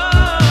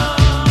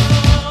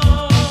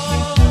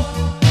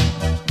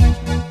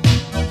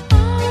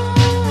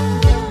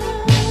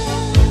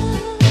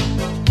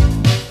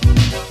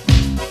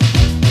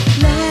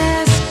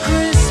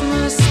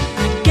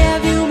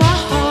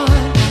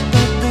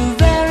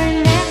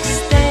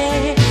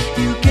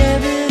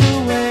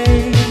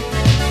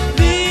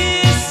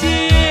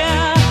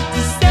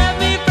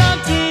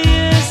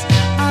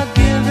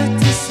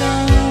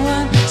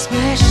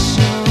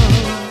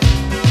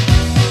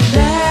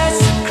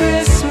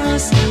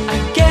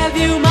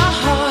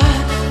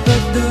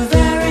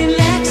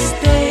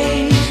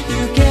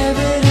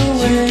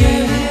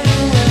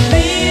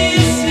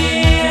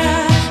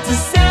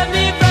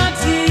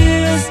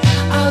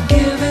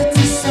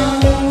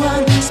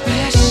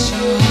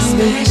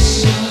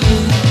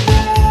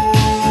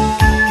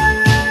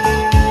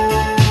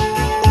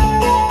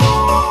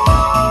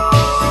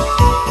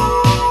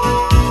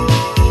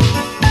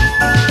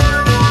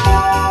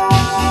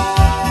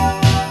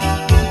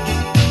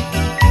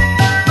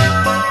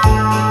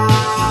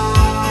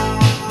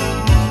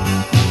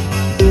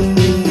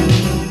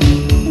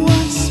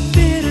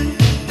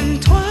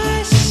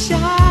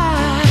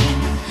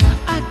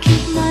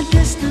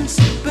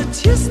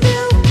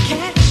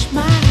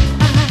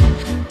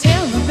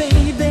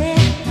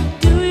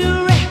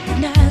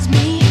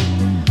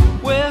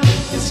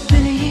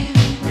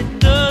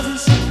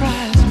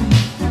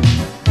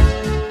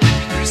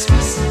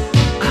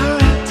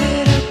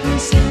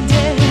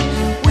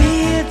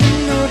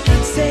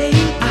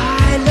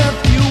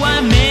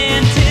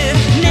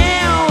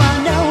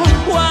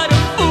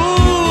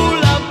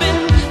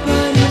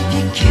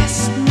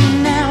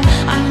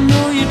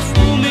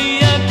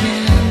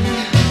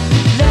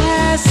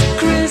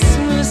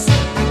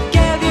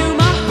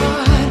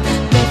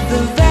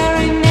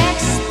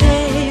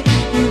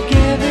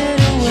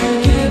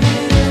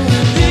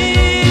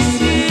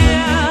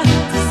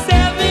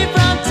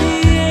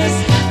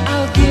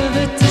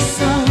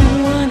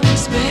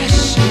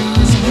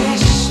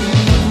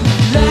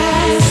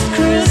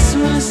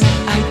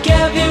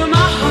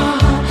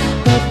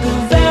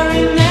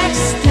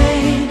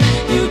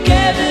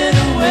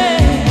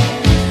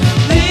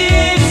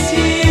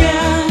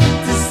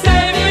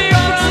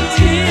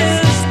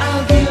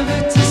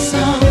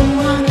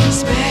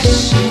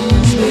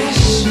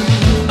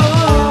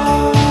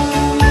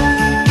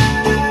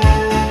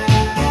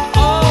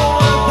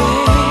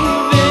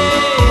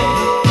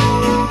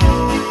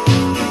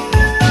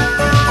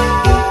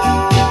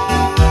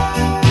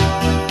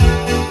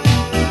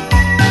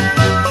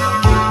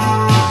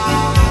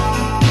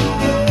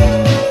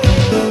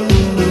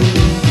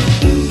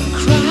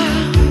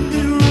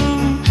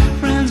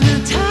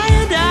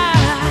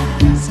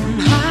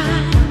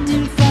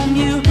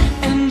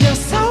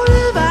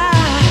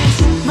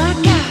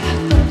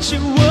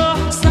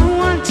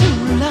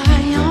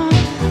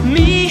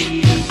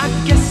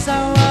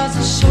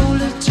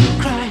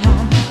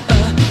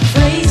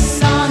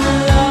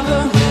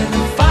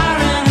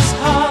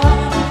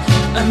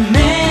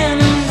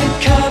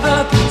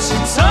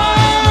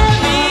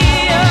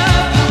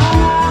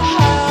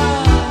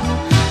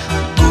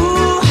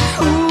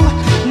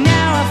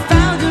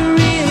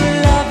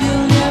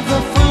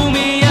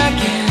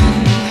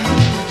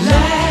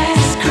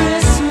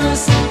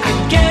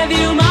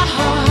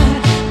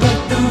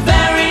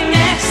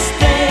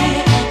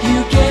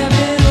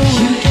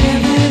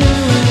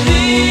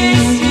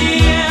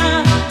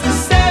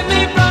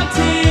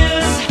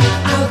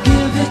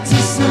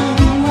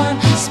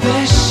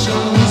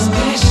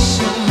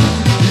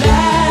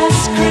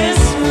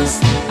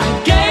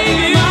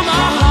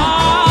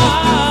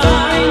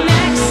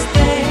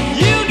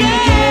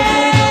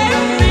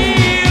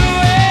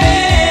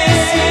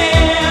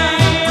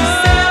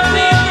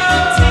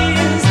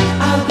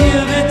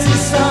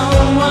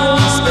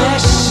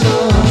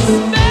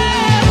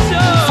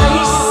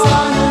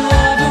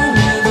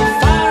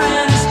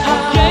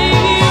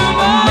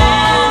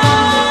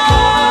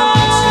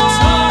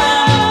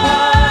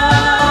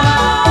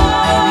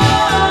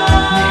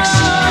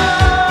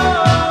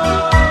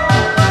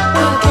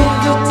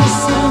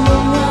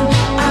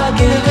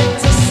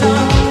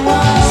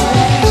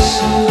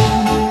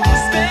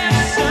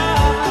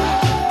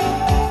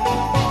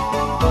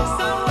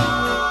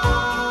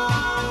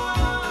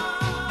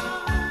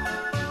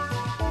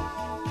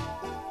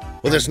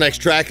 Well, this next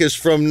track is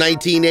from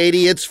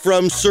 1980. It's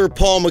from Sir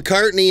Paul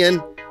McCartney,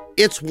 and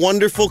It's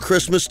Wonderful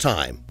Christmas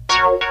Time.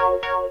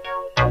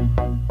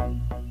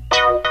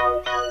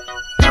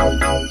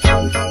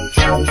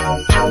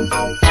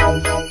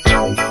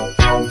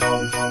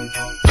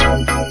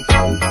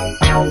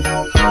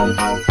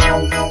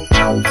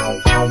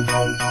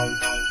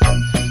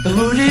 The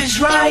mood is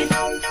right,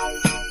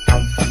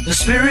 the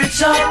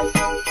spirit's up.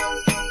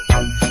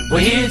 We're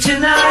here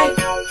tonight,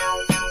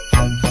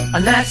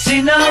 and that's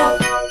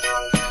enough.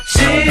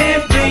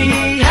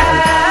 Simply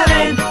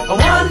having a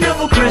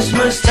wonderful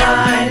Christmas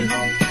time.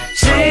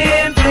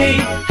 Simply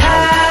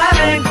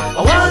having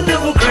a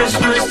wonderful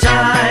Christmas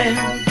time.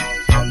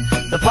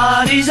 The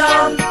party's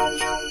on,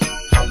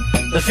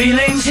 the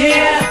feeling's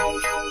here.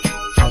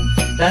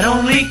 That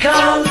only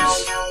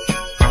comes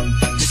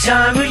this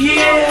time of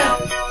year.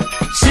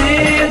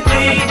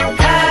 Simply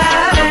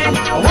having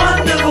a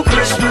wonderful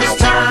Christmas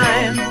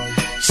time.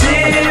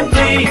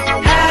 Simply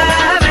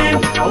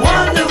having a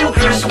wonderful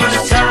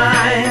Christmas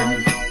time.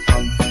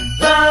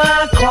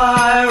 The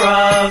choir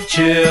of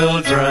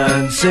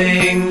children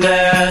sing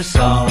their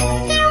song.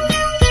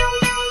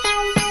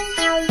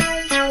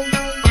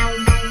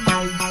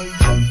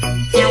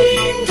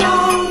 Ding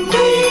dong,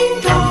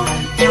 ding dong,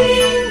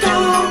 ding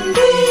dong,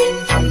 ding.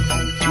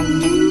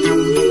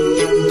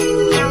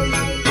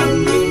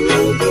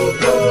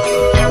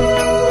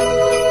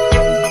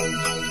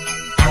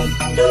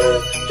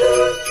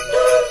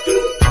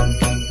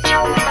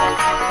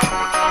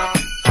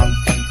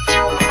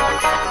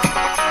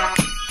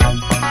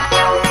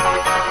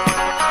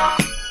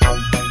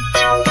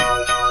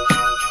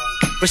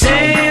 We're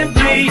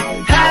simply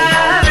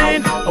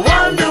having a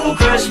wonderful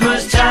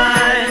Christmas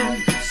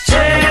time.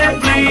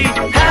 Simply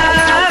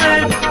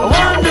having a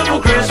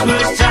wonderful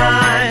Christmas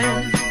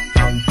time.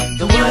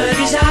 The word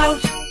is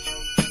out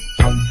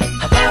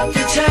about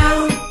the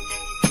town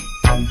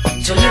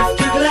to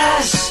lift a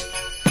glass.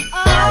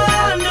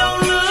 Oh,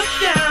 don't look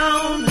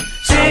down.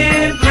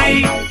 Simply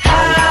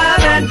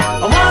having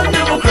a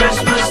wonderful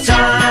Christmas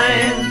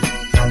time.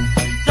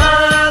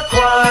 The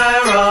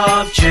choir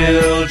of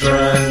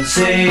children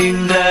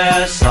sing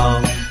their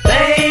song.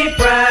 They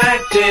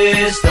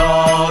practiced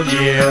all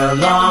year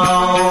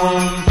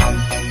long.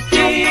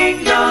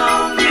 Ding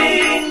dong,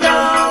 ding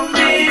dong,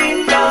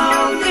 ding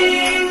dong,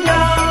 ding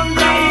dong,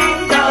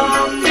 ding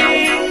dong,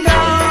 ding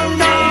dong,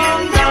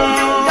 ding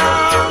dong,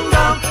 dong,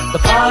 dong. The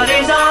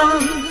party's on,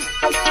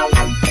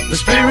 the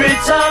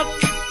spirit's up.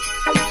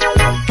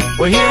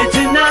 We're here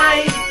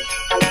tonight,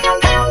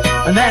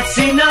 and that's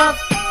enough.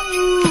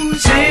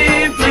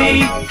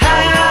 Simply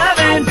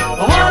having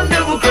a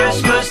wonderful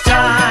Christmas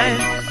time.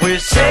 We're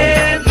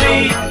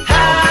simply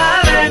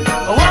having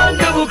a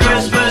wonderful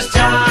Christmas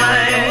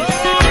time.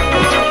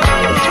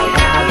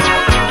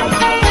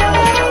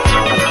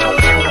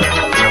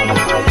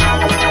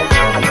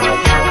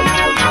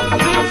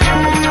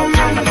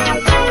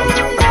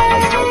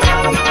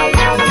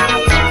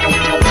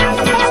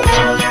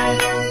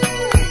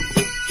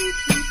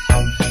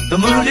 The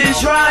mood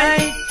is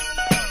right,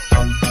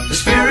 the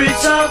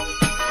spirit's up.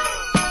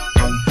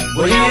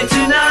 We're here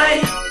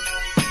tonight.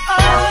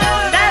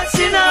 Oh, that's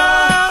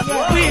enough.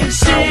 We're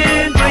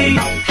simply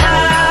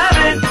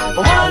having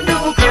a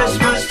wonderful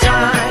Christmas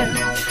time.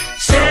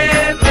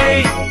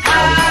 Simply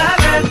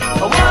having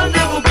a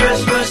wonderful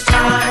Christmas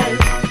time.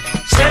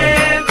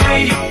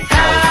 Simply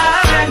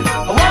having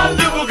a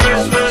wonderful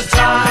Christmas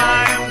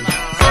time.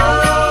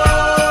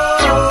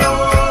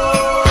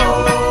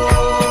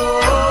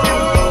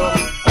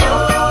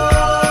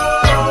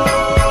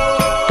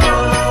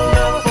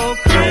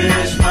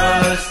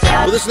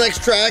 This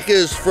next track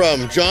is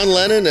from John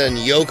Lennon and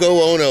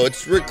Yoko Ono.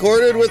 It's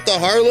recorded with the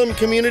Harlem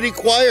Community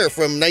Choir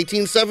from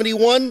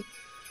 1971.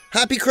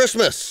 Happy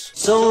Christmas.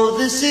 So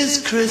this is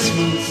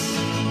Christmas,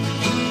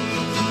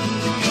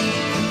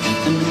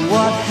 and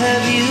what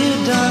have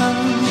you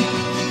done?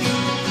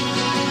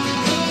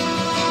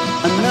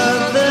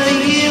 Another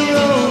year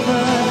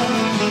over,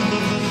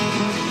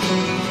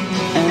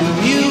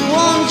 and you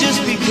won't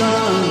just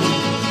begun.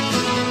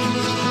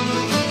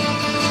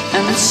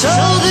 And so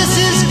this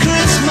is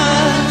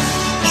Christmas.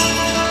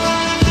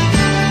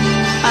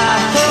 I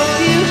hope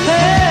you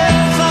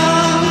had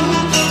fun.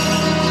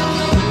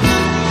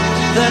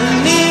 The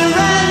near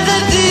and the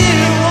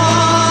dear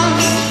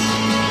ones,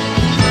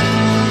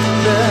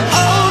 the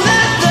old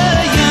and the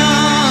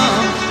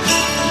young.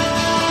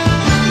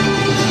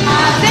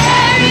 A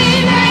very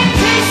Merry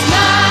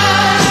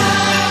Christmas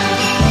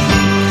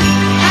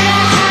and a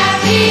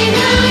Happy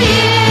New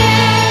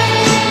Year.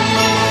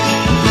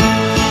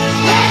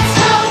 Let's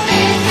hope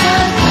it's a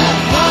good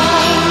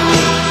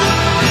one.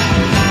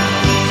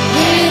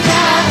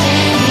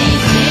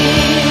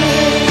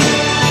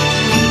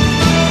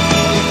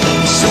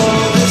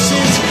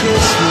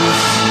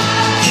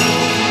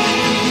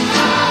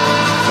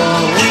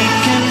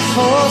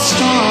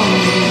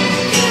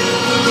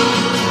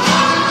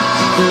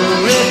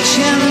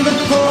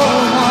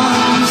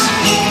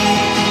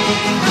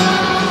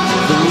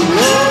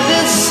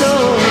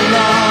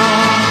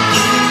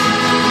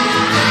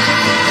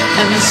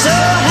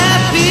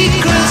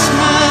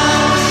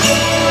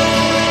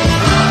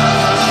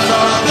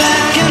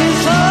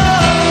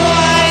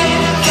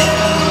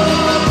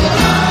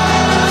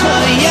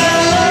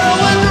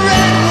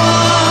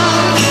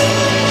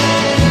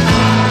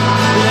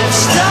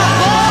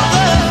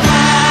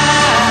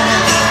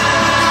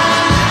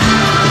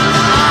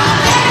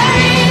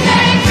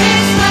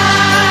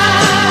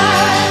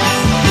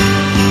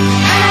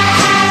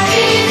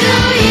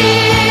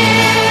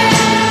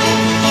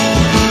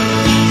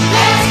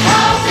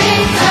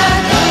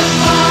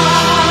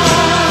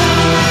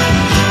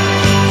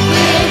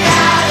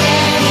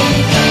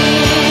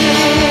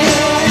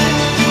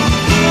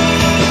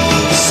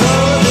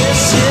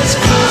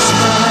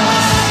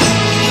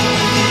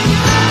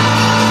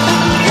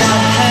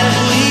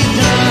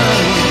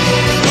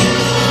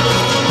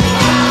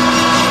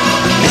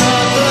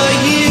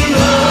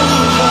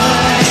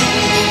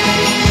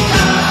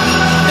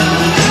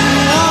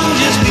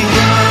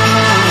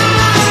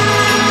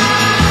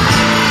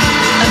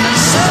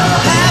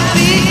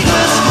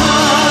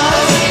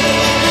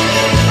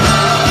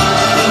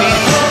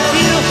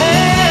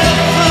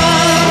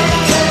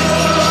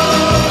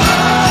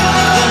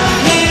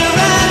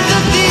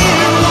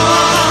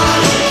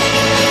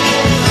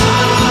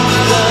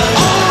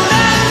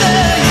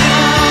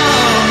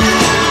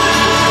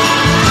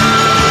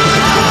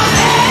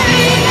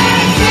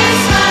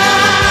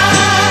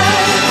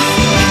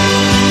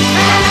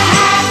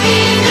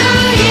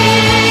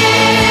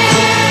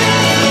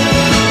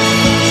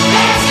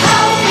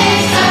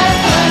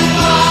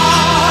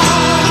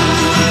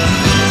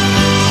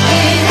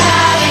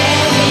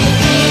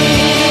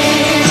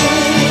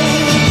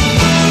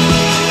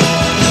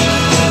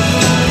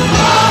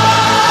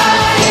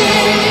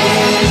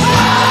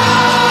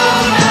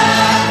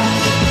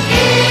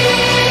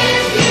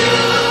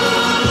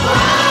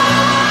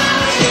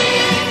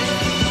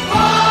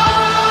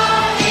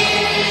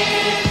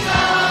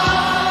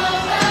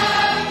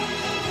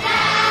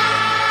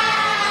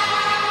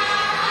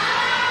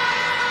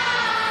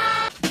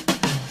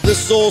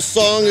 Knowles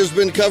song has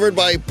been covered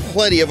by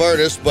plenty of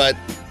artists, but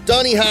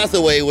Donny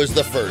Hathaway was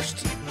the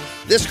first.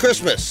 This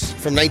Christmas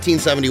from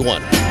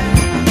 1971.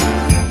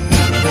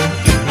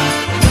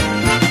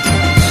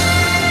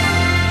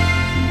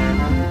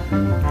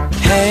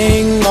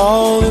 Hang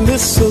all the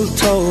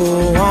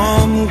mistletoe,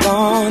 I'm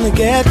gonna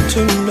get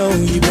to know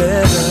you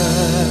better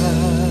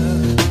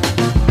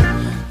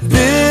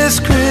this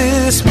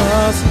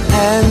Christmas.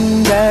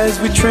 And as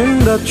we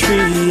trim the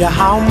tree,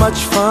 how much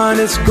fun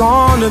it's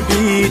gonna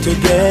be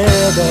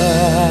together.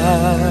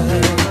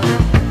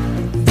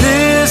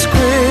 This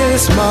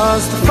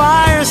Christmas, the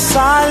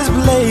fireside is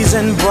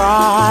blazing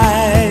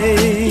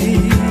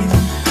bright.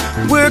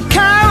 We're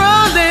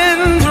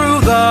caroling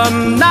through the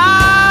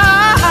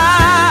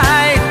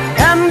night,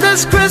 and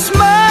this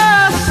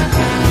Christmas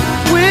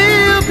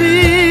will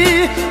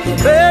be a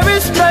very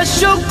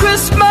special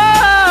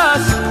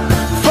Christmas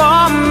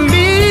for me.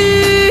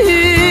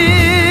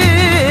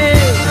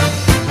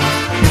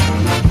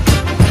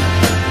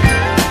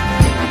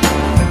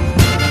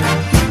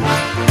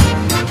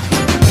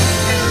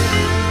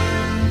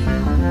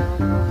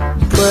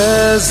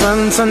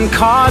 Presents and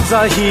cards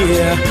are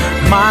here,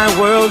 my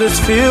world is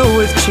filled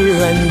with cheer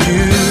and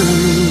you.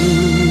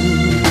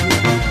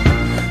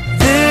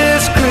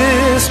 This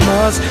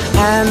Christmas,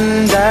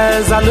 and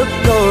as I look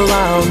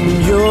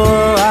around,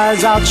 your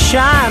eyes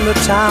outshine the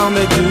town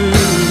they do.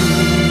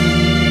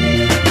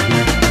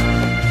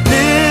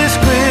 This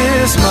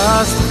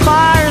Christmas, the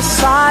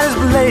fireside is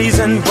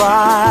blazing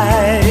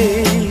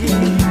bright.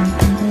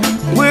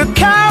 We're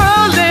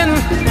caroling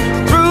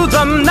through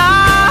the night.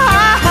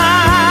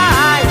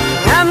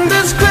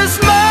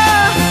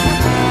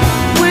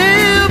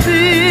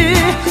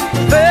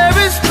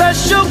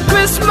 Special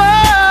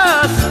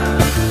Christmas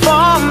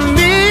for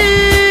me,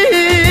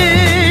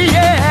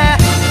 yeah.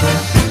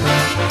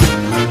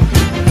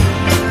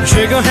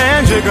 Shake a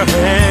hand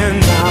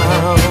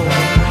now.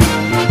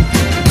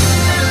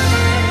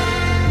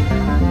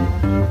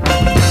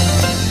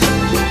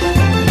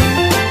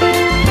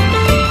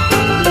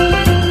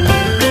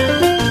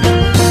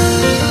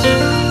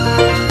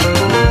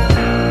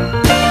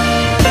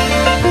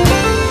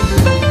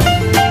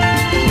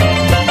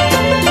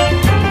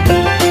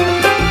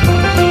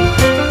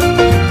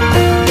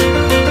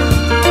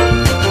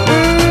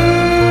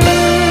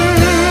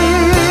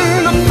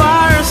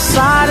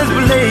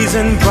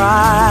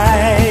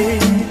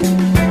 Bright.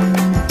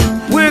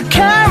 We're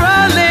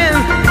caroling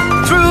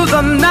through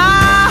the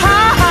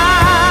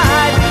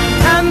night,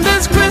 and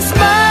this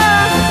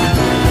Christmas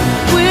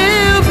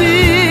will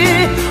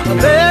be a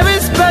very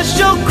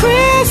special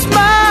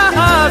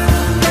Christmas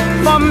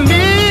for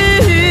me,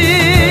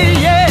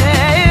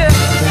 yeah.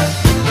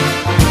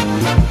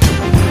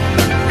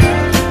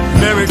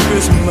 Merry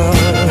Christmas.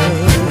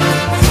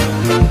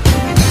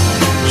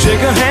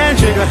 Shake a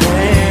hand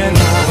now.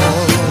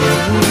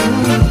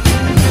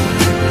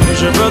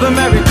 Your brother,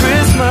 Merry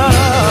Christmas,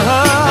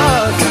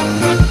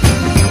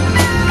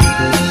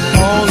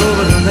 all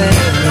over the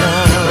land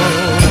now.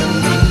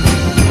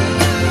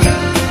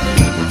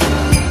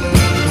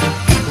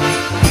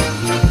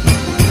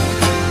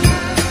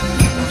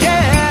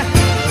 Yeah,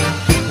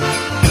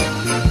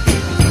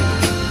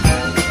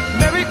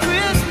 Merry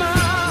Christmas,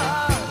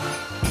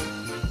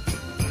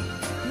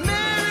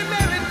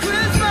 Merry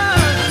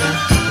Christmas.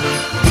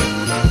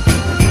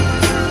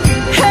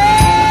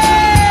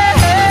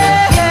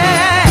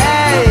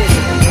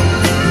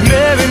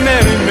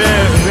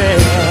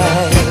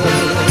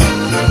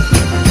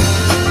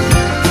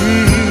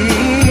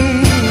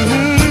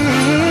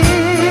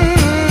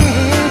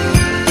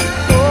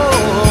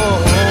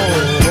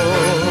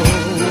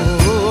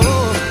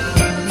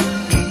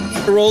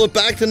 Roll it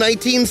back to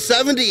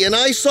 1970, and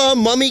I saw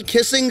Mummy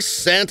kissing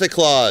Santa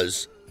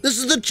Claus. This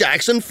is the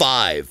Jackson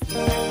 5.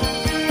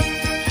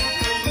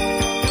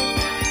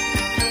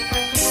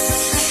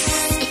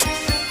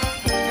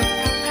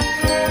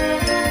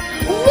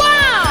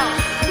 Wow!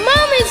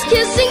 Mommy's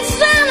kissing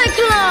Santa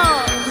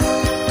Claus!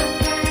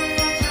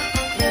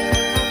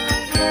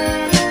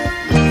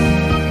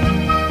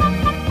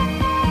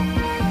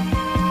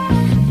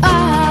 I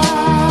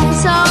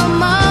saw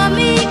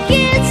Mommy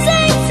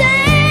kissing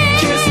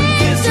Santa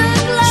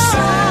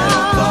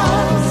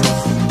Claus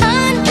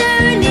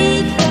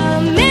underneath the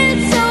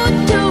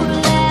mistletoe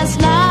last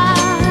night.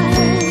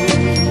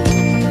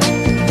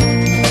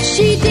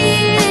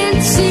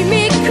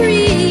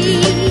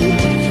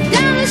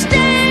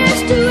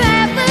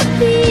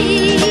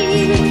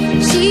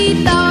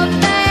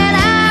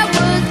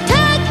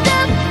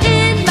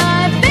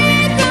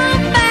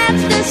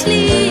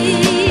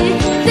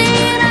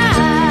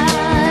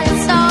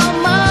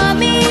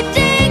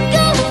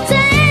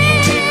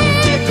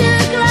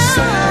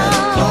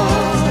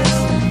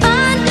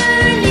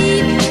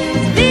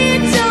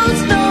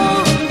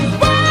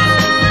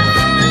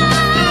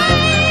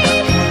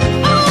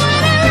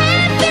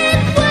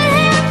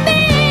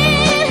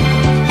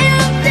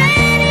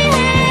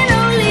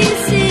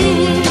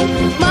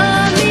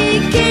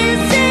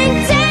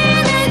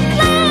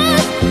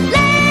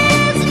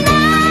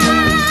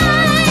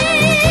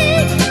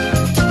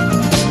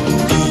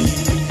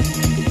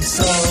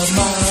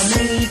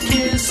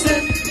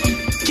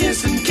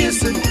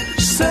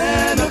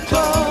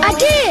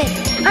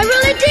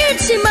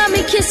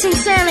 kissing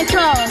Santa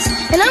Claus,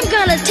 and I'm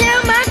gonna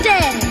tell my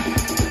daddy.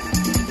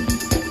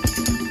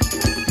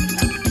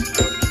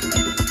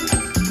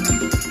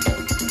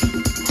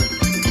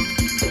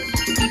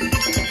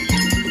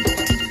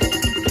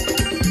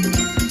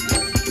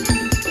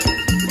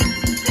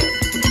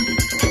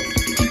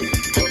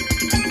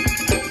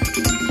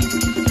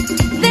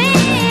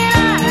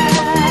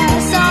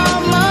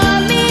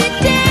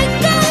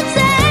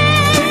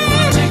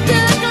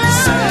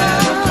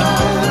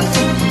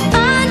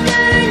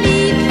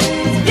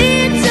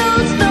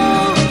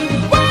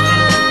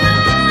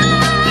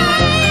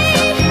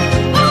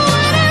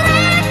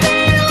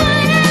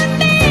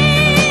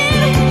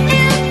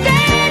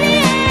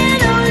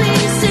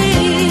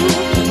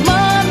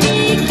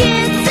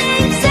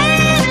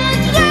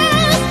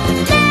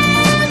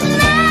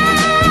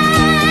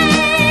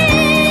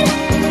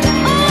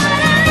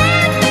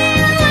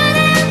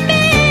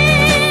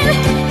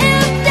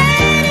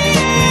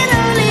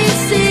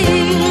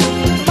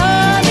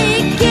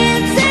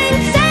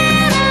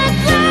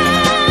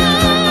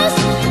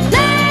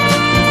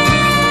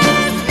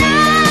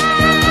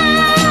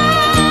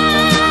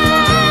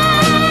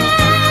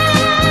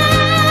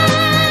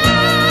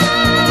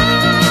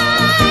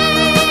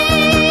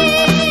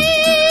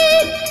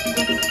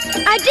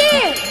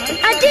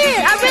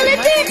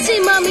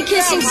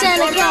 Kissing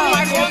Santa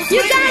Claus.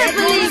 You gotta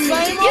believe me.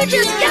 You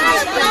just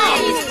gotta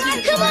believe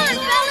me. Come on,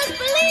 fellas,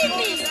 believe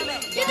me.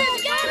 You just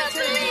gotta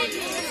believe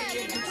me.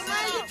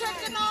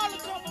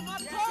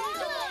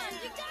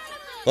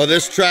 Well,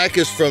 this track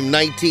is from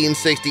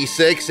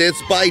 1966.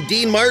 It's by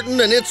Dean Martin,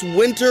 and it's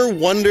Winter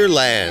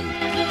Wonderland.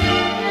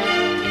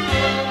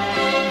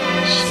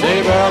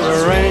 Sleigh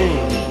bells ring,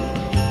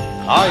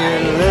 are you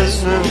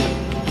listening?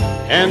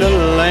 And the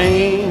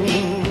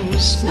lane,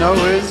 snow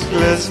is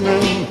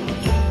glistening.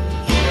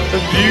 A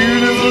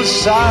beautiful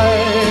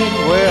sight,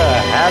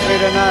 we're happy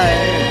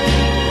tonight,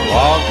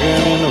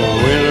 walking in the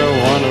winter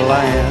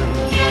wonderland.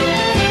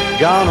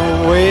 Gone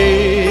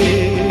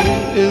away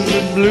is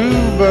the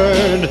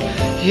bluebird,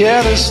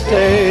 here to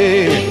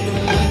stay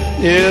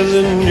is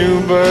a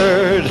new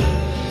bird.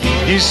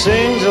 He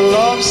sings a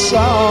love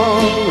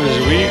song as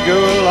we go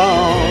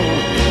along,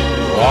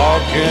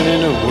 walking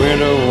in the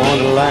winter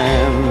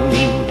wonderland.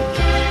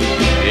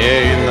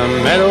 Yeah, in the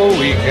meadow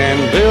we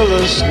can build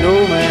a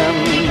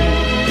snowman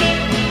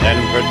and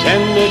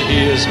pretend that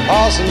he is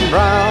Parson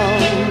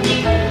Brown.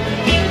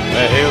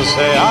 He'll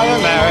say, are you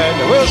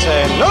married? We'll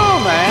say, no,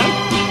 man.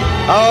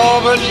 Oh,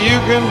 but you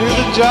can do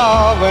the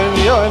job when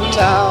you're in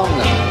town.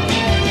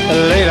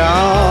 Later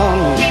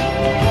on,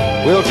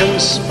 we'll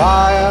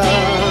conspire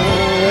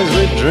as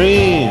we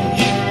dream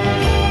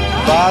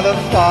by the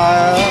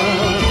fire.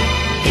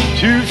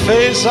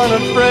 Two-faced,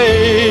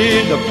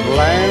 unafraid, the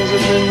plans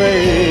have been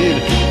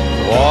made,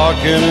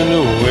 walking in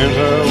the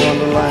winter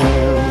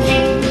wonderland.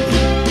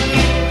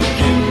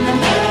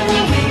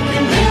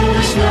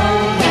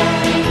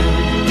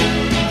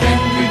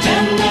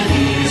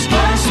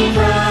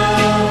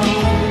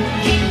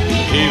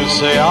 He'll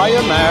say, are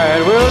you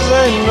married? We'll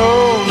say,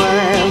 no,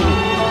 man,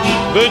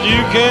 but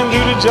you can do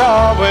the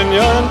job when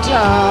you're in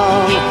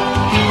town.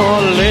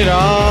 Oh, later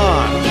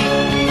on,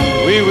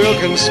 we will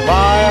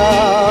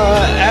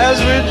conspire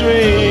as we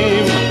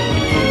dream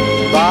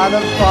by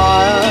the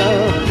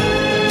fire.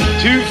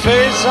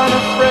 Two-faced,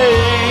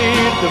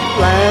 unafraid, the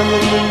plan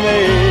that we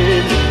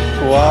made,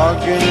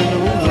 walking in the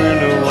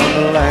winter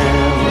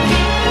wonderland.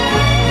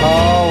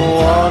 Oh,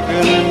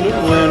 walking in the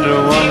winter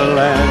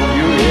wonderland.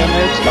 You hear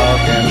me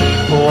talking,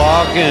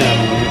 walking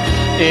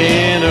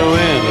in the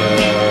winter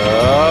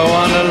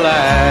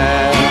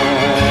wonderland.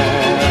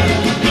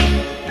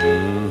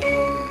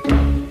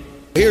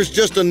 Here's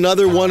just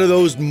another one of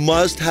those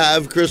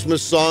must-have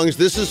Christmas songs.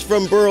 This is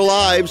from Burl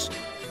Ives.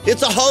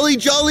 It's a Holly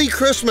Jolly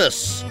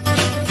Christmas.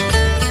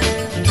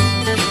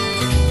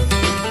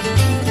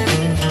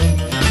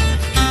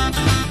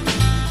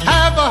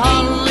 Have a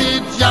holly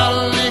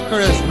jolly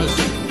Christmas.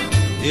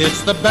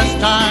 It's the best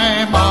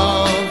time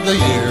of the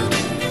year.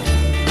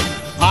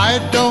 I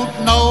don't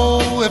know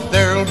if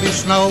there'll be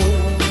snow,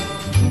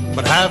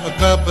 but have a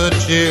cup of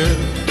cheer.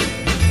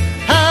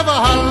 Have a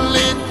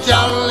holly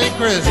jolly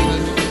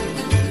Christmas,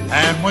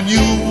 and when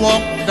you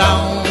walk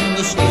down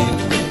the street,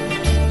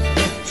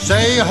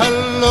 say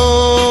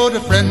hello to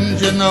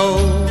friends you know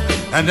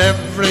and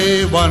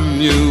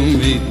everyone you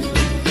meet.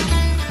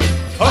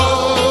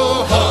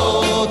 Ho,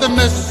 ho, the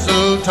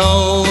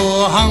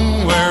mistletoe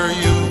hung where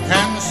you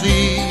can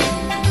see.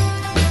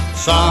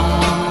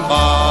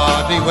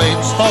 Somebody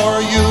waits for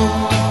you,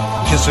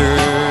 kiss her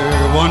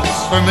once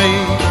for me.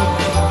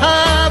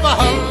 Have a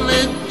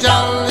holly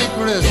jolly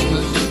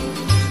Christmas,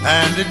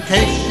 and in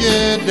case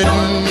you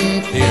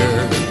didn't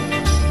hear,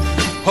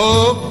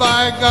 oh,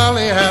 by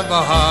golly, have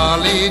a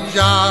holly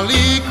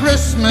jolly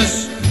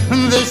Christmas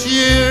this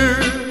year.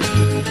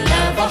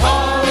 Have a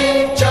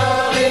holly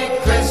jolly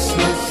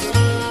Christmas,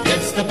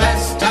 it's the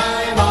best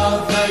time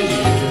of the year.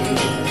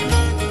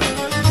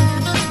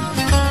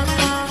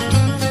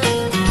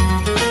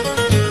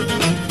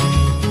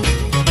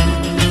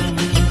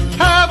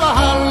 Have a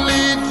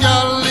holly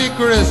jolly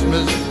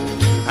Christmas,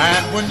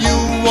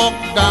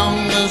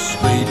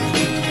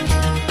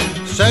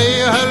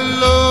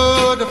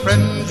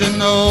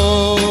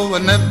 go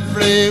and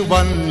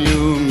everyone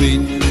you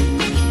meet.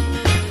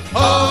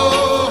 Ho,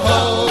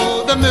 ho,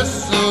 the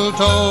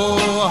mistletoe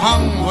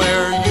hung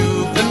where you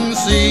can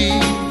see.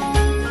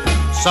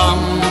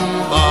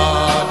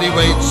 Somebody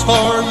waits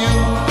for you,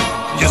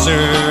 yes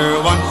sir,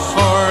 once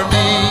for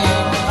me.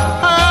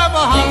 Have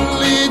a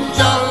holly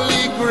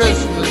jolly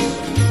Christmas,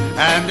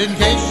 and in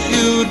case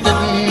you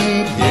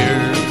didn't hear,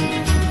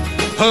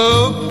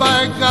 oh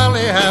by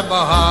golly, have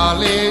a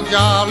holly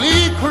jolly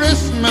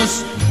Christmas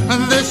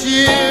this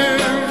year.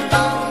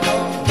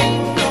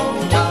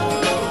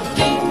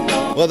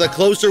 Well, the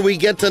closer we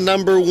get to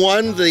number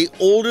one, the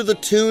older the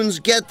tunes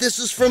get. This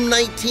is from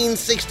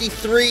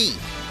 1963.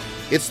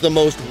 It's the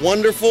most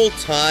wonderful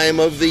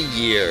time of the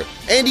year.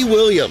 Andy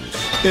Williams.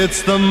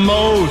 It's the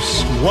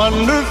most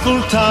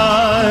wonderful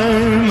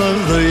time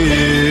of the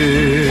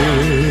year,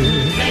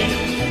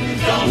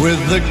 with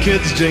the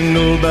kids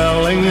jingle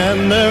belling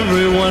and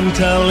everyone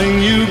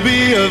telling you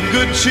be of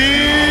good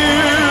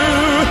cheer.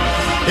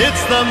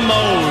 It's the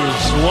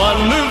most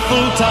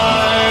wonderful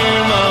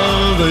time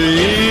of the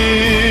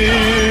year.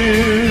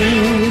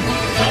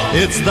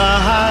 It's the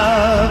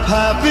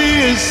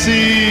happiest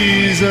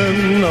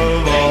season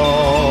of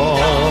all,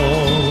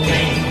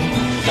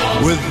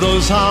 with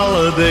those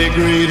holiday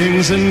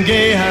greetings and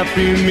gay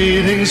happy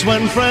meetings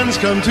when friends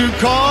come to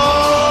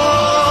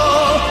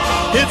call.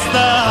 It's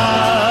the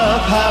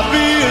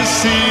happiest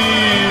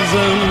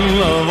season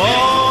of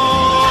all.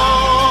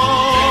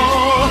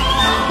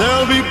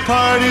 There'll be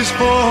parties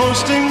for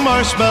hosting,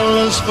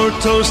 marshmallows for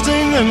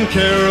toasting, and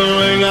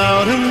caroling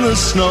out in the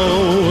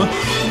snow.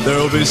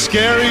 There'll be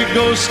scary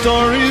ghost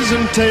stories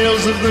and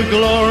tales of the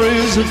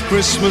glories of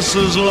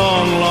Christmases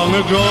long, long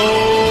ago.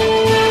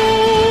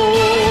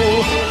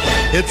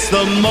 It's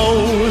the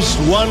most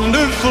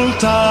wonderful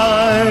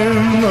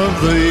time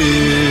of the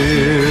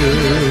year.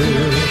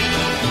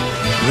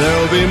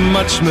 There'll be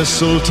much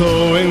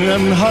mistletoeing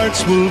and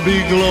hearts will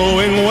be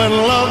glowing when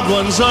loved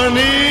ones are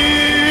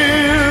near.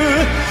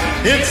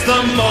 It's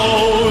the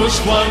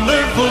most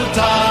wonderful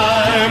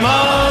time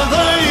of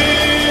the year.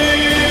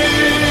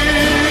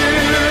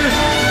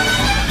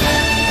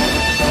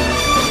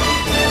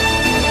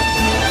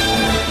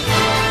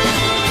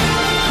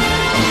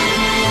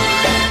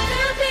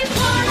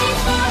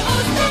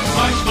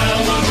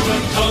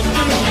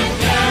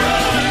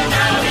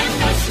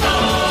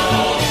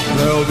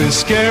 There'll be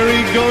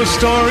scary ghost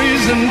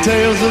stories and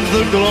tales of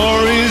the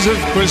glories of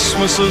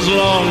Christmases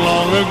long,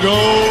 long ago.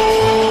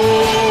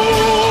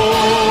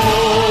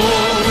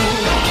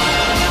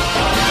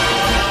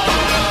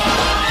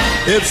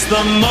 It's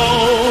the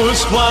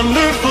most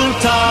wonderful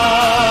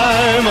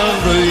time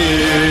of the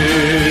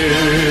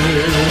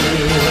year.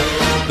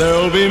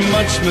 There'll be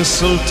much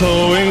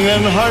mistletoeing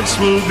and hearts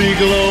will be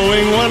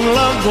glowing when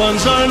loved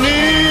ones are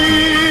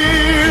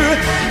near.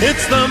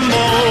 It's the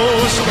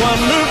most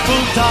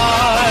wonderful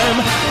time,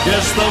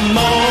 yes, the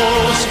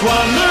most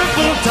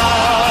wonderful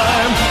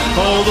time,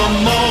 oh, the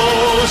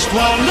most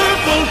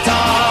wonderful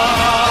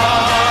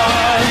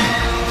time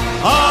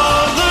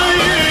of the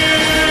year.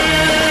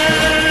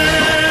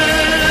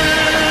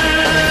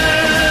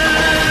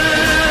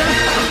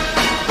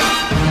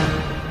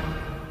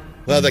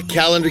 Well, the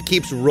calendar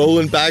keeps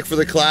rolling back for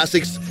the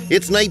classics.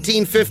 It's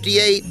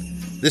 1958.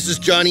 This is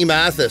Johnny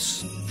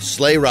Mathis,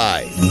 Sleigh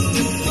Ride.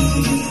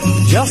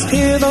 Just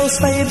hear those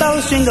sleigh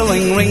bells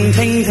jingling, ring,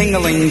 ting,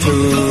 tingling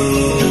too.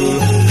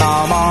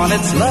 Come on,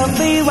 it's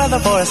lovely weather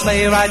for a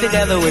sleigh ride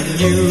together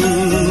with you.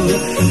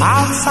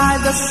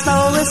 Outside the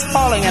snow is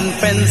falling and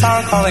friends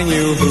are calling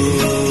you.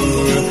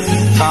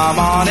 Come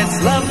on,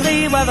 it's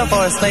lovely weather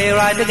for a sleigh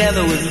ride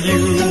together with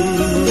you.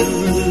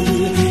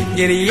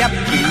 Giddy up,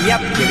 giddy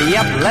up, giddy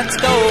up, let's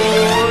go.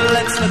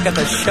 Let's look at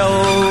the show.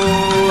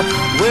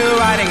 We're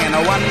riding in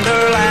a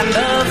wonderland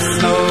of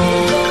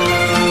snow.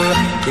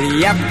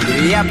 Giddy up,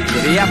 giddy up,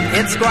 giddy up,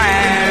 it's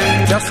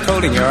grand, just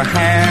holding your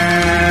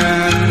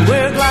hand.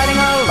 We're gliding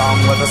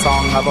along with the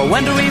song of a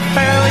wintry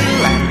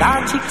fairyland.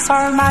 Our cheeks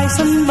are nice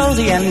and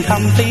rosy and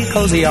comfy,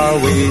 cozy are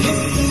we.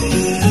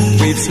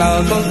 We've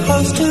snuggled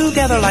close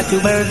together like two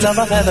birds of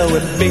a feather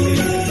would be.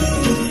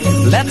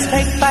 Let's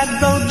take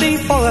that road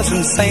before us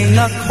and sing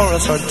a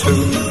chorus or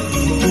two.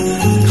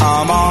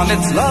 Come on,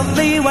 it's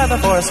lovely weather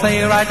for a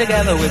sleigh ride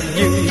together with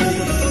you.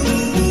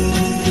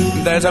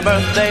 There's a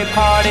birthday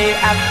party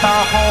at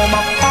the home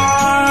of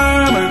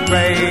Farmer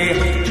Gray.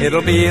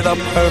 It'll be the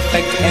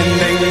perfect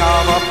ending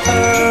of a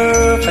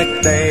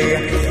perfect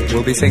day.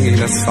 We'll be singing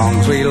the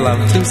songs we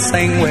love to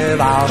sing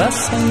without a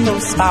single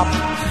stop.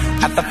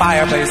 At the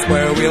fireplace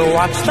where we'll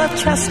watch the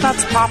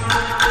chestnuts pop.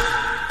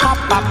 Pop,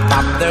 pop,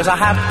 pop. There's a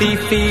happy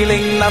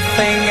feeling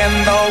nothing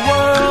in the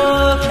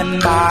world can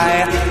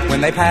buy when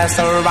they pass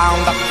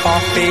around the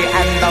coffee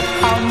and the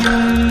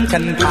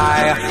pumpkin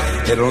pie.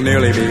 It'll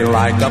nearly be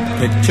like a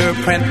picture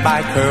print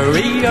by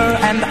Currier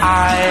and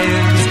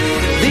Ives.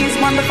 These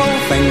wonderful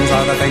things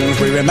are the things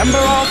we remember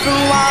all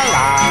through our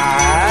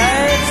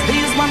lives.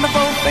 These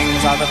wonderful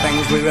things are the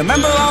things we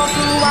remember all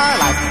through our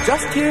life.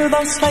 Just hear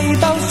those sleigh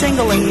bells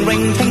jingling,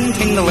 ring, ting,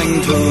 tingling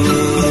too.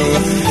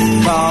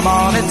 Come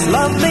on, it's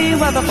lovely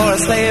weather for a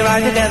sleigh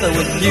ride together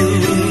with you.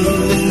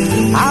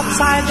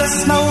 Outside the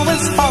snow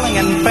is falling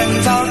and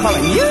friends are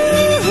calling you.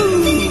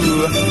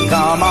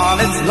 Come on,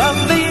 it's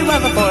lovely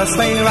weather for a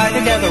sleigh ride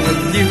together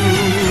with you.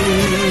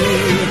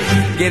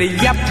 Giddy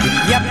up,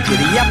 giddy up,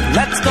 giddy up,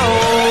 let's go,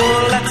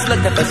 let's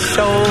look at the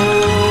show.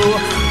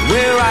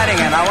 We're riding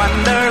in a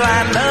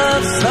wonderland of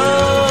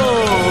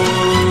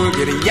snow.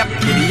 Giddy up,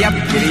 giddy up,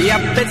 giddy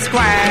up, it's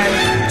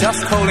grand,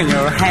 just holding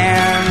your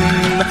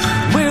hand.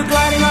 We're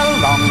gliding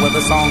along with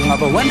the song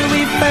of a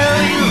wintry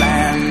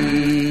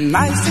fairyland.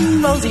 Nice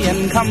and rosy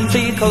and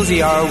comfy,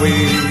 cozy are we.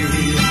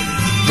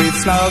 We've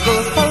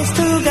snuggled close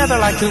together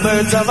like two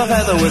birds of a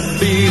feather would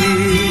be.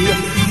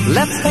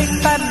 Let's take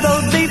that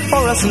road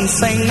before us and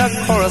sing a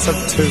chorus of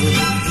two.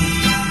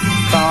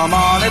 Come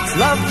on, it's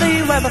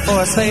lovely weather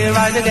for a sleigh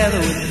ride together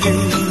with you.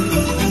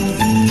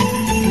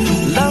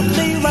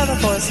 Lovely weather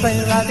for a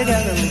sleigh ride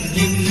together with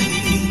you.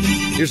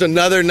 Here's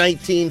another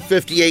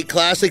 1958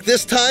 classic,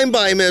 this time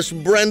by Miss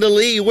Brenda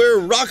Lee. We're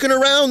rocking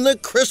around the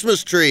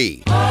Christmas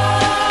tree.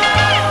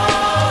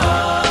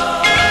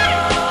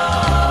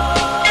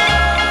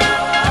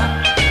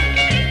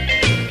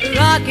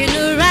 Rocking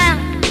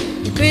around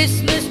the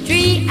Christmas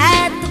tree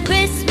at the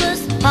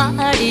Christmas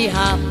party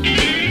hop.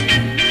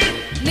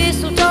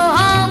 Mistletoe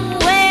hung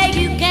where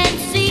you can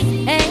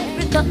see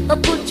every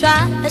couple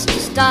tries to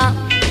stop.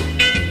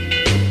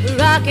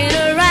 Rocking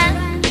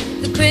around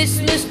the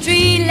Christmas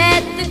tree,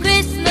 let the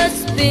Christmas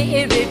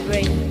spirit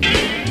ring.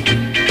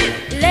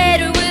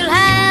 Later we'll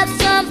have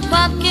some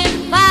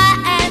pumpkin pie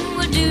and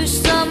we'll do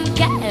some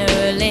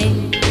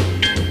caroling.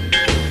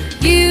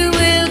 You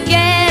will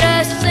get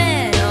a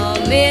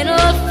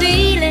sentimental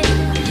feeling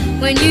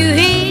when you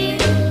hear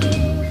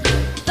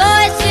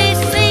voices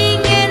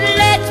singing,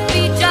 let's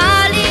be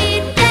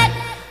jolly, deck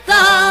the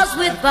halls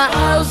with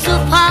boughs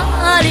of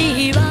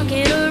holly.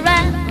 Rocking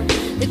around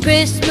the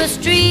Christmas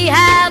tree,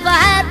 have a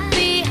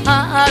happy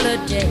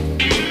holiday.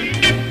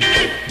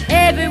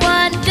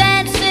 Everyone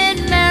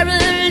dancing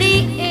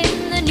merrily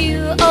in the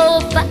new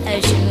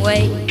old-fashioned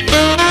way.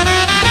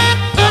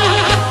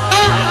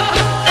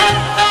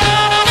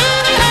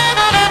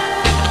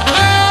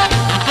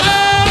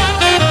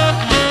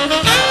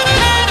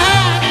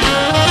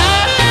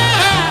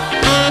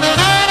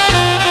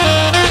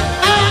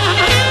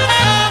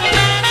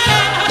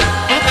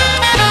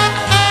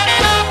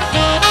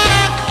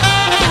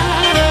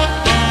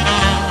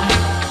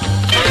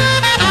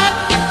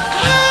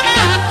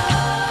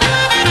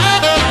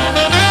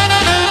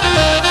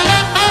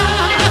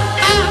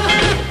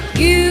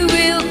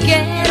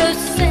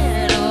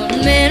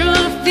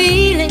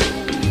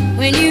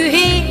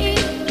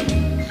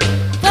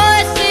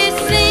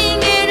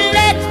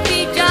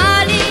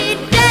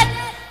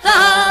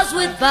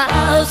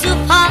 Boughs of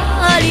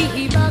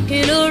holly,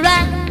 rocking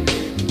around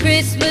the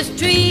Christmas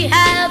tree,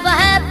 have a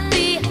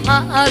happy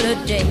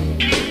holiday.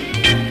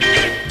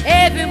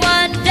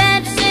 Everyone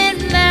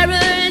dancing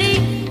merrily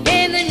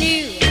in the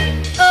new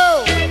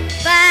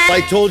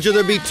I told you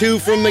there'd be two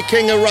from the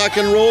king of rock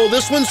and roll.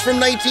 This one's from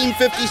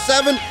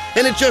 1957,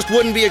 and it just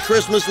wouldn't be a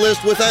Christmas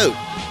list without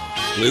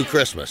Blue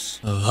Christmas.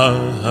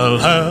 I'll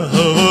have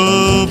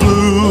a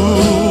blue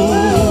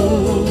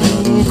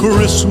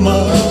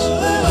Christmas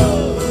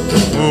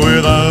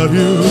without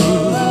you.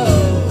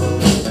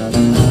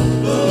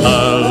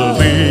 I'll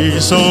be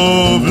so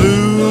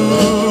blue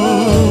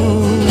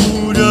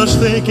just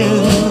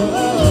thinking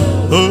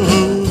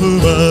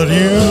about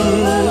you.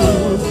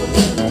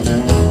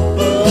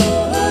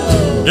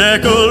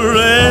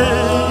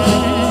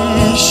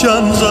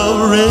 Decorations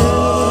of red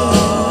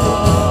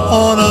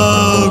on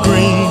a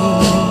green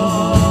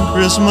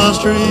Christmas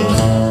tree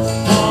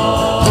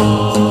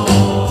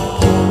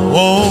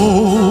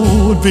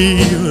won't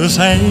be the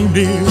same,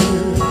 dear,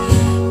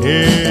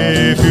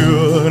 if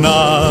you're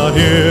not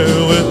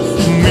here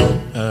with me.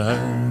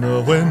 And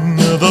when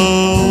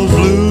those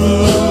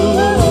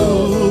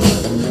blue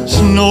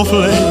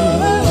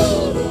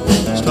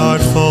snowflakes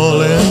start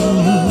falling,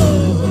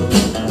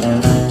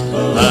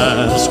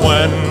 that's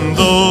when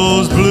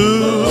those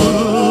blue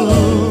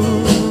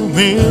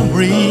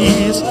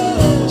memories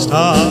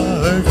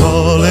start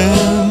calling.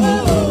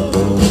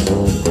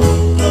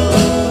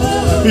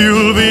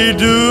 You'll be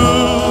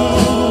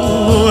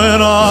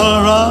doing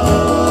alright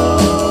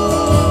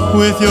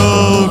with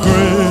your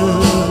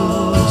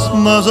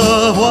Christmas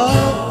of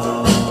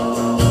white,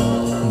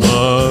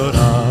 but I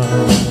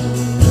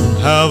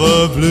have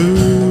a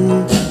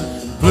blue,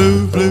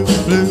 blue, blue,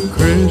 blue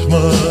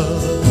Christmas.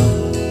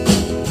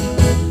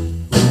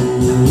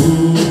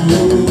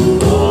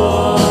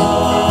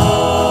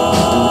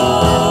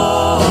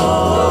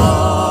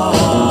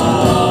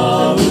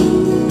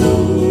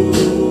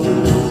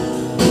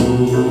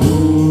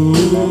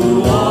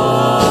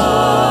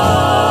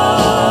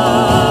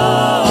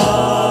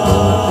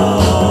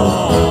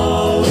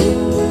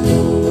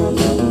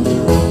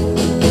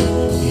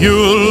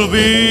 You'll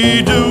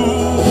be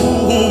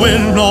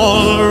doing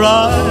all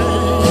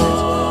right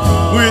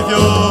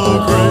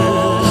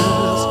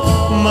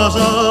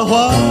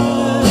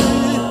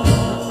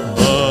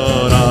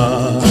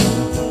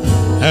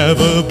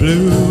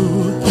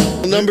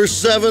blue. Number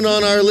 7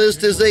 on our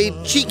list is a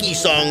cheeky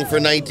song for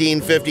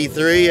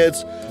 1953.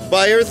 It's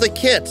by Eartha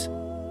Kitt,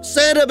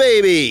 Santa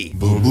Baby.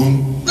 Boom,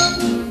 boom,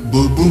 boom,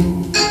 boom, boom,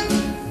 boom,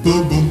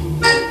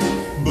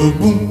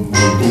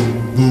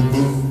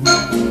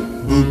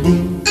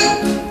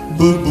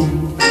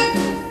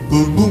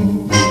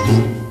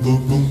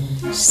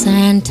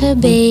 Santa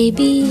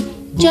baby,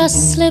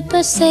 just slip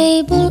a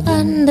sable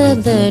under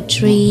the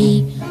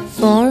tree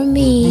for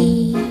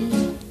me.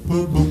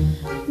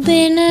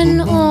 Been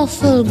an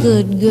awful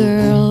good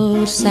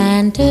girl,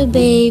 Santa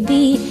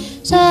baby,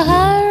 so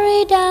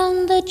hurry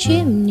down the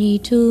chimney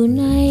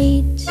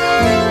tonight.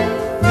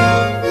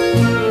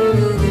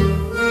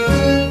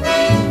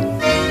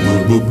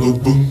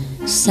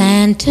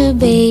 Santa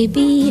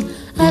baby,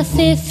 a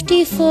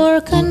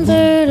 54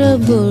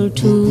 convertible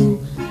to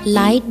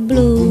light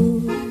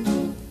blue.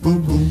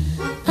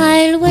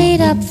 I'll wait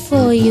up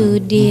for you,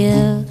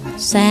 dear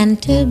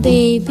Santa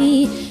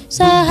baby,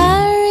 so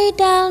hurry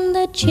down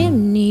the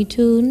chimney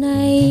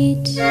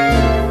tonight.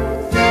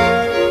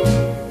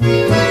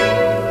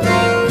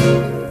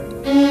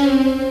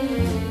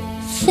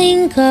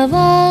 Think of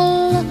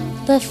all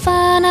the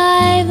fun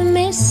I've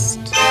missed.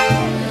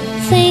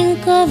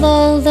 Think of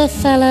all the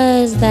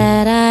fellas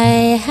that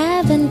I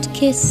haven't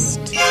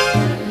kissed.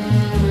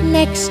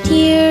 Next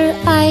year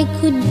I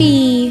could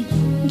be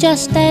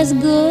just as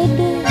good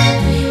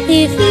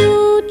if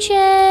you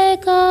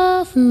check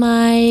off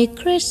my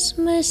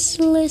Christmas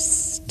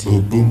list.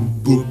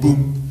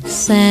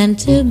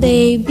 Santa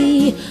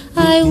baby,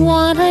 I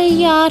want a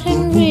yacht,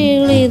 and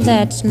really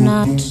that's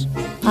not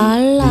a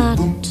lot.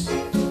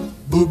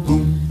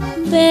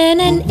 Been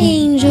an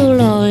angel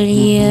all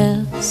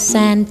year,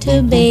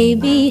 Santa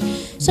baby,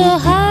 so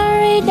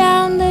hurry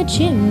down the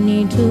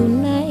chimney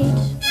tonight.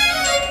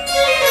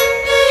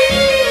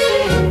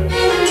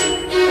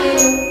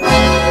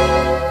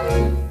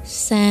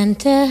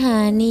 Santa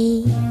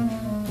honey,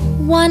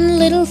 one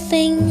little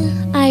thing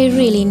I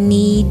really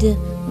need,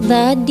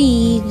 the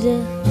deed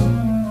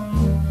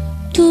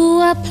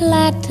to a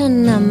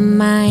platinum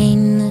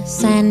mine,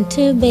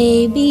 Santa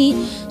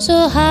baby,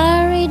 so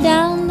hurry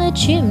down the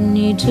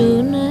chimney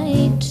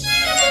tonight.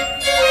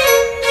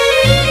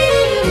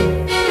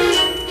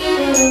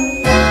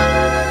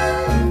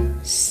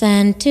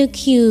 Santa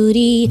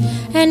cutie,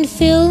 and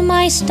fill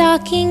my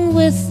stocking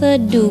with a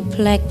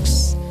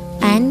duplex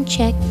and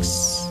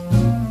checks.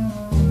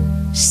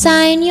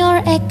 Sign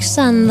your X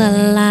on the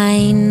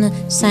line,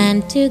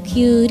 Santa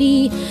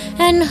cutie,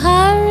 and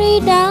hurry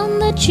down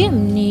the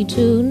chimney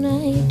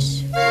tonight.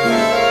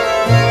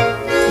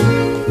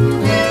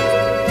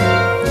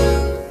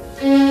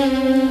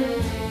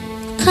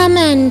 Come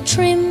and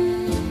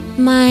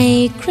trim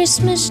my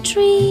Christmas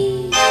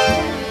tree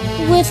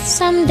with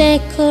some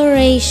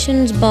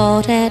decorations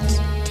bought at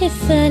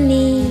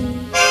Tiffany.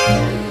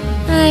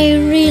 I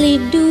really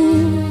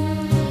do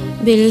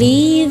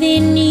believe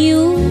in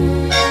you.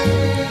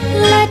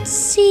 Let's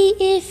see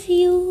if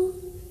you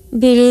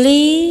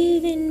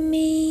believe in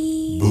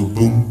me.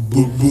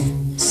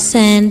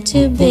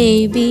 Santa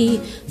baby,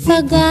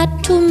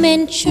 forgot to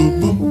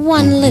mention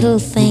one little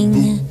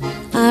thing,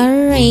 a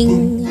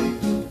ring.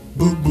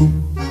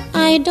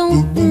 I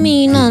don't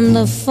mean on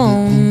the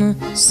phone,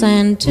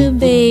 Santa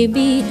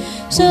baby,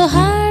 so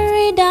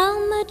hurry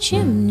down the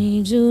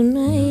chimney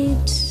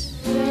tonight.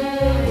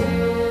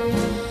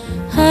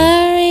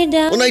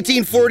 Well,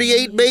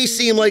 1948 may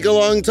seem like a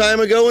long time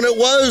ago, and it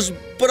was,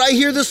 but I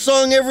hear this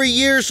song every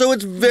year, so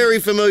it's very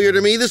familiar to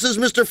me. This is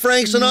Mr.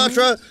 Frank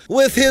Sinatra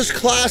with his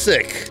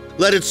classic,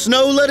 Let It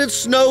Snow, Let It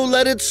Snow,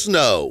 Let It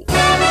Snow.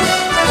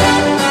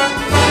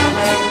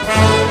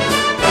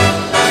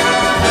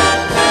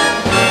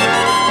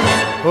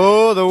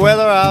 Oh, the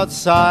weather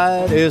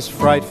outside is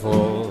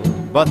frightful,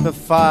 but the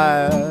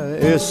fire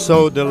is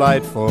so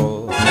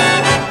delightful.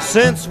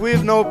 Since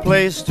we've no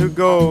place to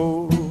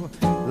go,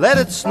 let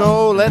it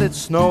snow, let it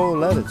snow,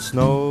 let it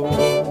snow.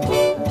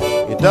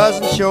 It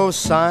doesn't show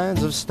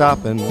signs of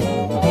stopping,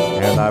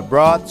 and I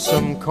brought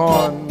some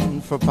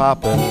corn for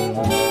popping.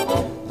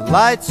 The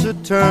lights are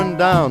turned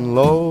down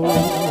low.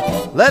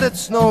 Let it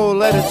snow,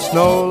 let it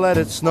snow, let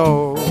it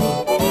snow.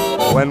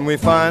 When we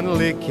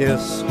finally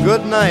kiss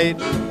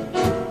goodnight,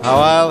 how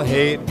I'll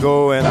hate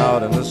going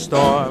out in the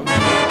storm.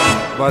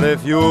 But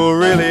if you'll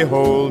really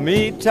hold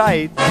me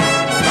tight,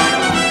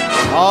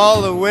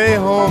 all the way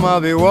home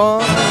I'll be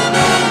warm.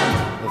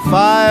 The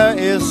fire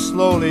is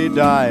slowly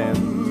dying,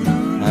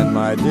 and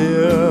my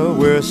dear,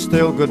 we're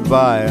still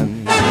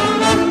goodbying.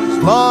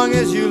 As long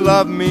as you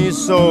love me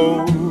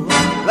so,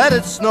 let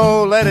it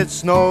snow, let it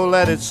snow,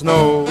 let it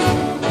snow.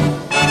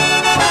 He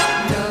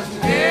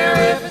doesn't care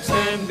if it's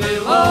 10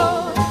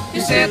 below.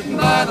 He's sitting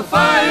by the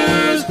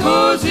fire's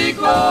cozy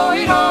glow.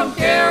 He don't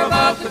care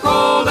about the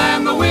cold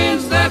and the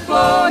winds that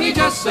blow. He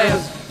just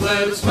says,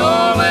 let it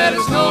snow, let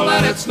it snow,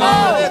 let it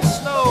snow. Let it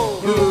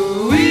snow.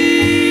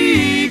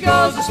 Ooh-wee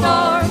goes the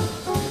star.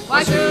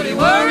 Why should he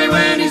worry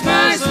when he's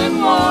nice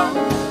and warm?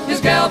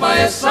 His gal by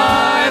his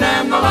side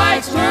and the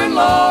lights turn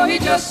low. He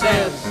just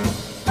says,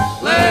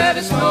 let let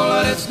it snow,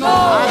 let it snow.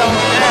 I don't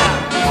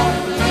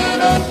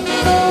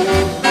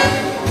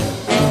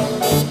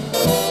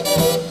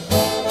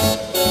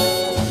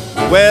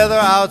Weather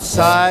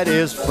outside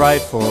is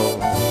frightful,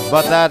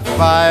 but that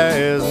fire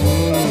is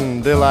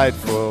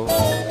delightful.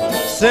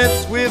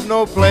 Since we've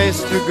no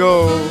place to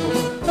go,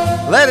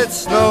 let it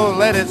snow,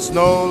 let it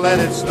snow, let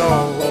it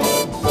snow.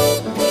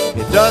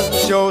 It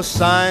doesn't show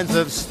signs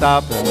of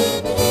stopping,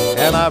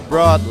 and I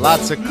brought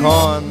lots of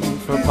corn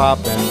for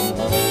popping.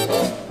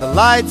 The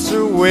lights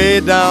are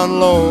way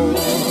down low,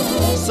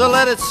 so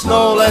let it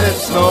snow, let it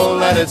snow,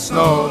 let it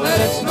snow, let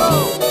it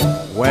snow.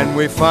 When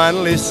we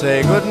finally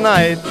say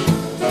goodnight,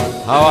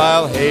 how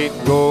I'll hate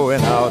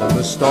going out in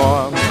the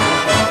storm.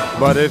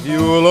 But if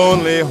you'll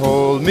only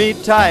hold me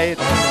tight,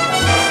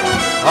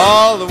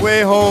 all the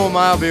way home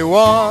I'll be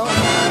warm.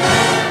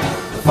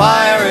 The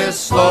fire is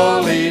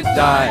slowly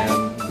dying,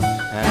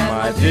 and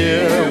my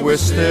dear, we're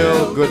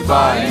still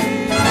goodbye.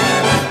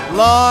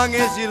 Long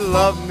as you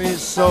love me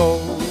so,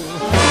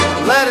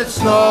 let it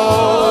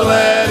snow,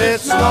 let it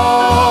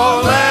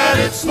snow, let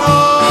it snow.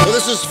 Well,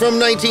 this is from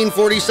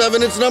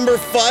 1947. It's number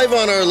 5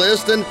 on our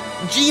list, and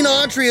Gene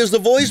Autry is the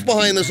voice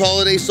behind this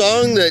holiday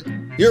song that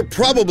you're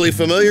probably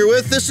familiar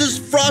with. This is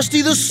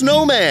Frosty the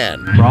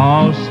Snowman.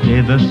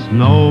 Frosty the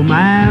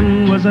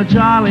Snowman was a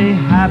jolly,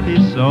 happy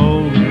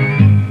soul,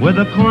 with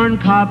a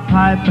corncob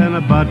pipe and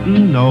a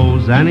button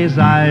nose, and his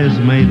eyes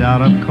made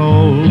out of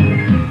coal.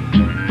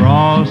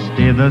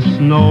 Frosty the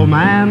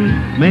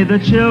Snowman made the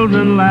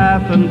children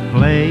laugh and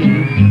play.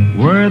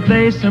 Were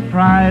they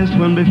surprised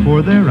when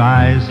before their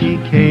eyes he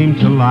came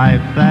to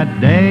life that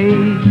day?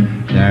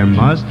 There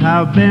must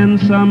have been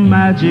some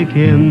magic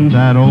in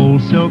that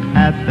old silk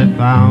hat they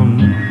found,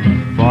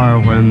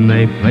 for when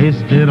they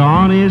placed it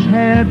on his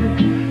head,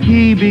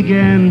 he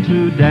began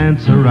to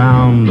dance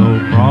around. Oh,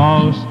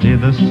 Frosty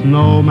the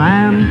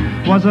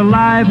Snowman was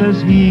alive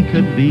as he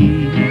could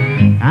be,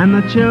 and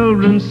the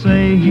children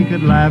say he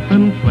could laugh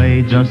and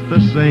play just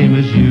the same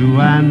as you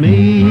and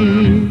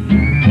me.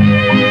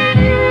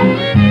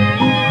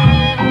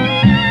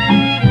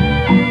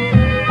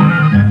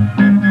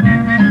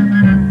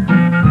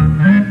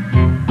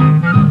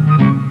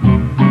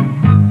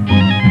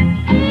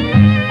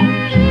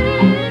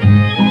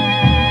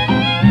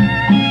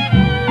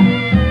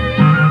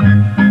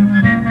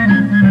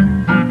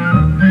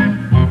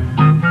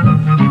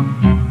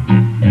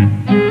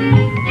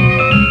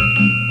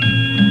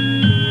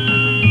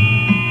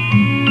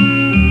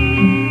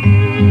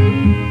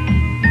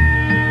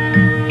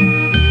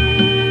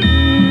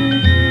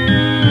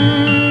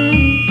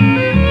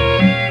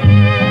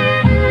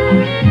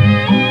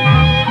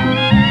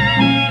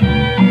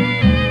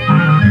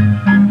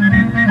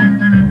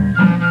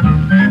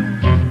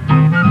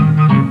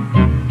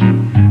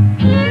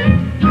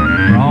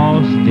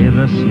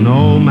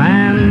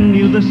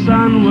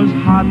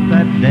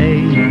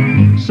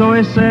 So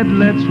he said,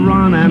 let's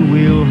run and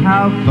we'll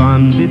have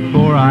fun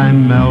before I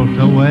melt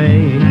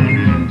away.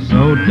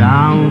 So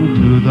down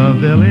to the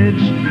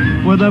village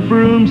with a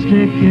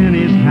broomstick in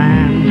his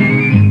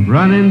hand,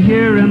 running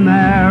here and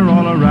there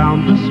all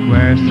around the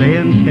square,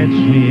 saying, catch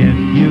me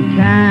if you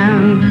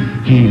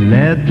can. He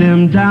led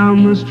them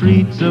down the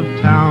streets of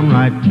town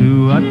right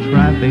to a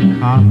traffic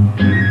cop,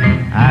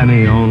 and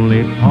he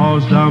only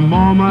paused a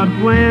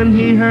moment when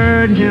he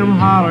heard him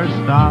holler,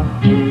 stop.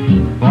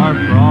 For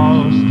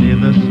Frosty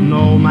the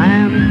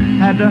Snowman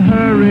had to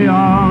hurry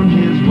on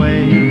his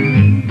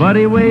way, but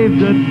he waved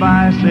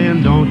goodbye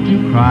saying, don't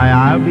you cry,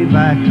 I'll be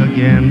back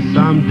again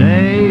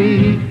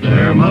someday.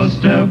 There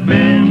must have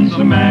been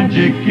some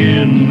magic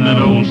in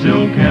that old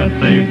silk hat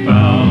they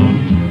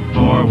found,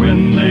 for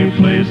when they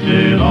placed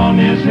it on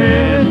his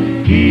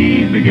head,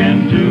 he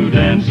began to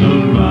dance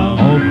around.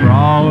 Oh,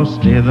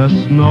 Frosty the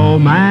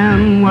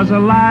Snowman was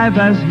alive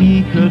as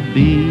he could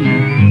be,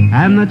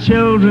 and the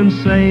children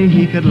say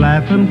he could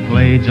laugh and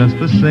play just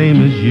the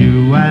same as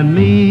you and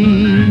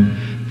me.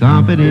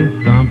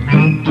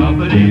 Thumpity-thump-thump,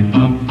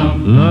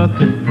 thumpity-thump-thump, look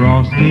at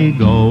Frosty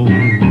go.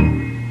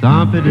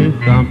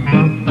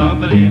 Thumpity-thump-thump,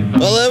 thumpity-thump.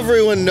 Well,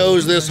 everyone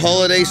knows this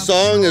holiday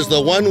song is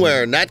the one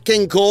where Nat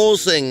King Cole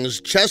sings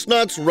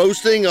chestnuts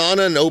roasting on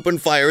an open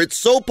fire. It's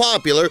so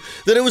popular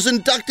that it was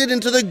inducted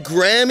into the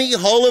Grammy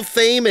Hall of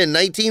Fame in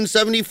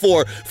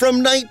 1974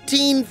 from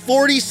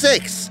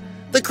 1946.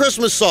 The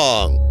Christmas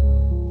song.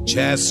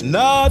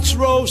 Chestnuts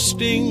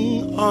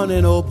roasting on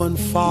an open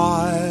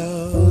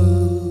fire,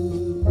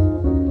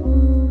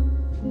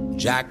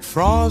 Jack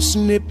Frost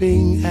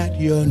nipping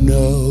at your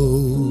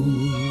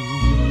nose,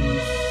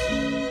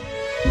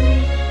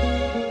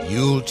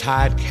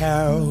 Yuletide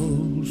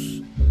carols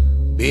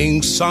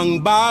being sung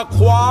by a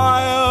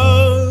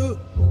choir,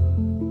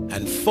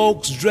 and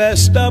folks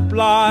dressed up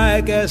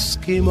like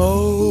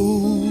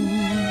Eskimos.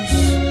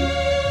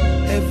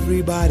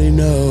 Everybody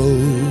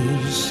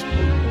knows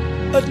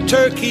a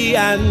turkey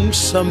and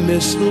some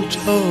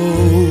mistletoe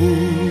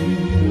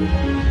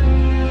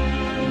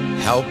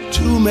help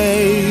to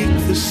make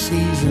the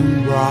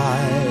season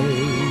bright.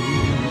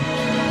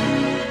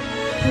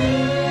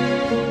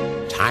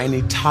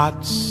 Tiny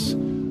tots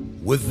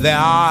with their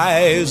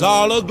eyes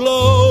all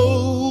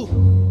aglow,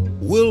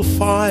 will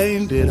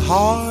find it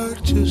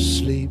hard to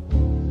sleep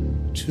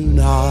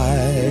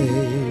tonight.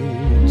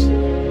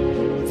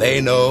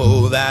 They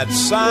know that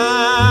Santa's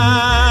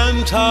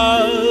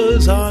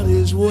on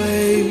his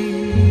way.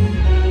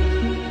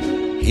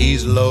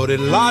 He's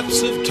loaded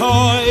lots of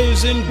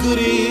toys and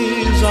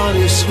goodies on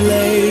his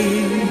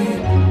sleigh.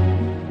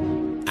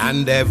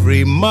 And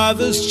every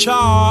mother's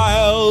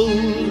child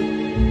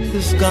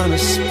is gonna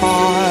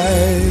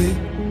spy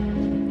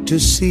to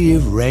see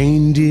if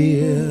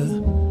reindeer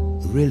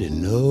really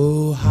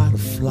know how to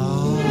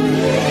fly.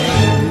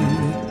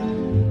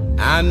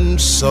 And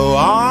so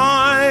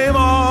I'm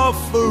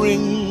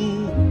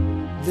offering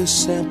this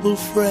simple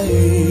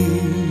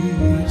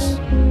phrase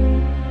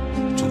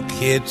to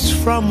kids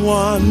from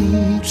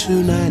 1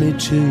 to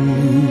 92.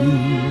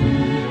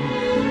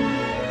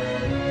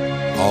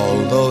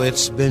 Although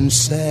it's been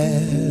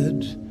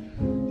said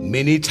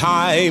many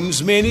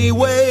times, many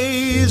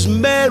ways,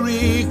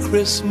 Merry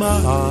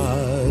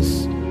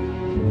Christmas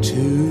to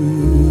you.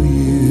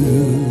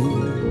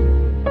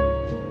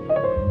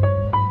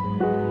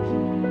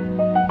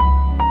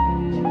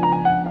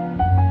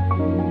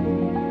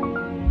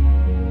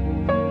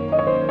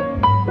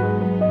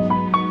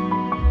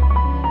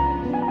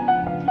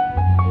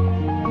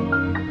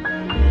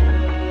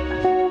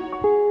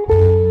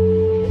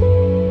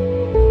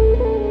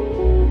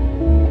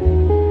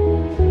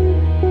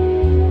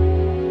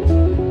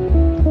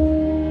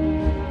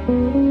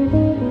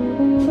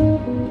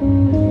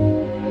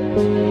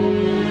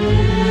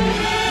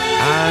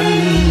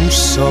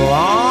 So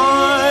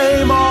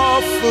I'm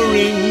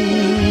offering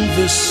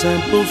this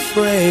simple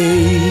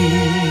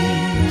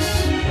phrase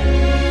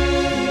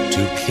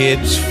to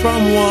kids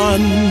from 1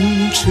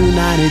 to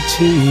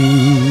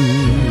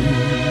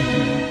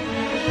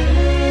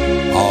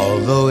 92.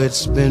 Although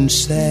it's been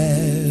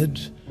said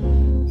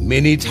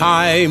many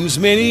times,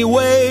 many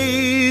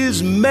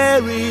ways,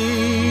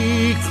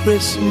 Merry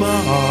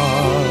Christmas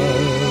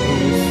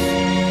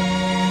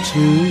to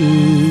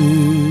you.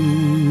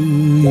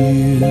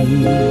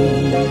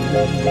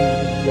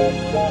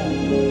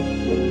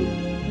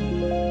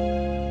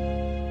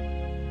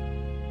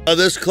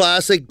 This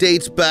classic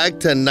dates back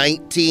to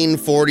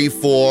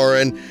 1944,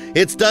 and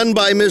it's done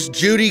by Miss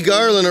Judy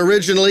Garland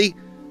originally.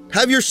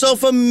 Have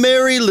yourself a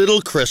merry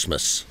little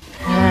Christmas.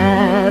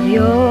 Have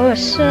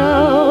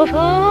yourself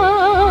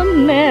a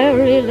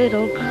merry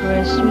little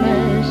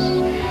Christmas.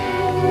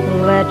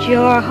 Let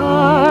your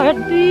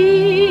heart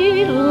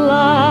be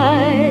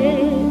light.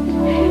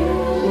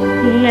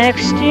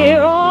 Next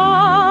year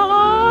all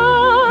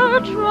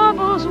our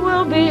troubles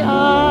will be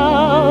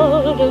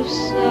out of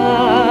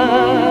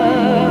sight.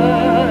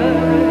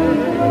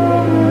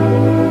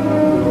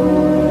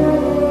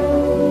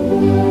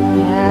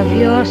 Have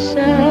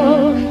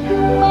yourself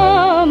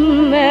a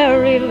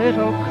merry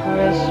little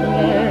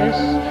Christmas.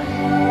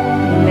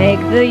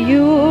 Make the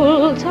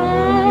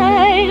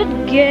Yuletide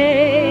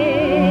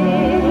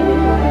gay.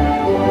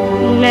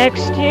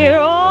 Next year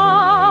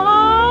all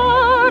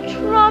our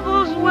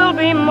troubles will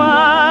be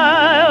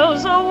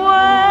miles away.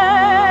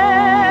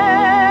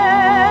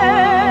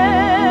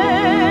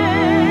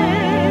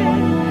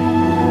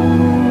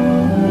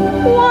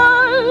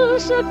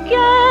 Once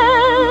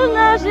again,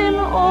 as in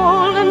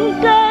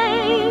olden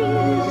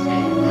days,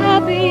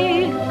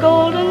 happy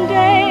golden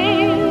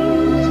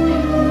days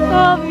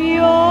of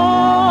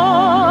yore,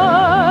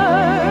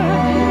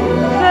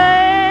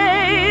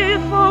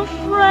 faithful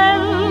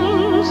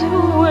friends who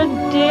were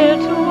dear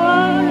to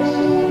us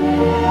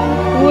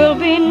will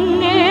be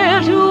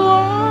near to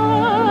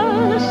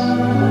us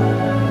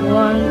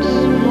once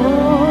more.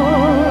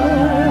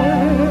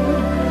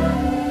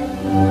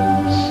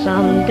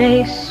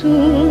 Someday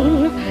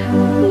soon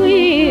we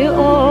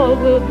all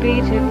will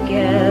be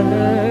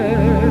together,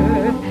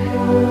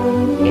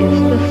 if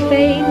the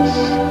fates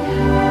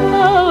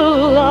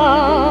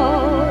allow.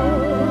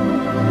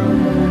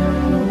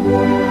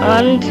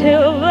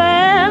 Until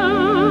then,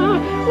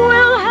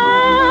 we'll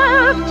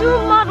have to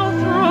muddle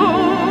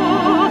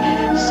through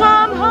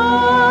somehow.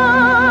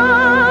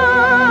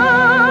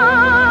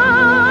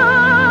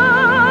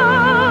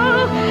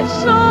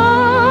 So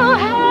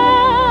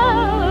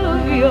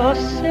have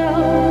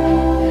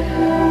yourself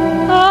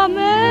a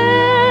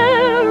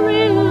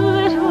merry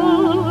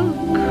little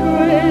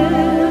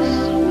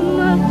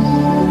Christmas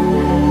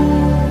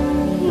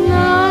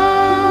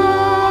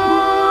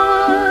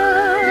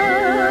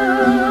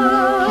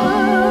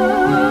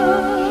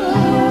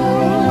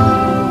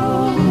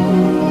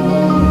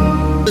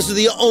This is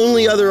the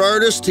only other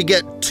artist to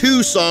get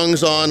 2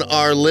 songs on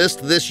our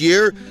list this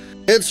year.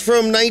 It's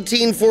from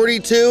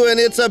 1942 and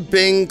it's a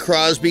Bing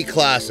Crosby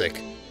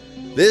classic.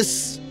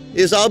 This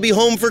is I'll Be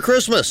Home for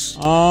Christmas.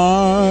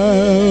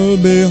 I'll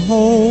be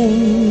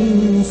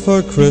home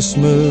for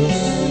Christmas.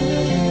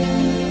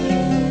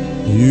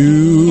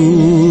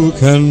 You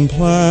can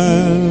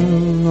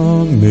plan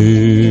on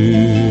me.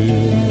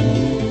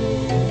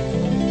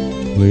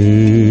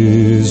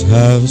 Please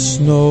have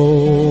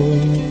snow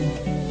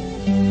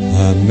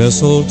and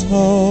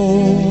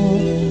mistletoe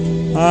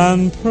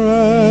and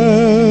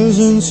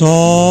presents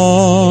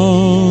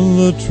on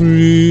the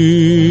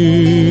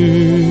tree.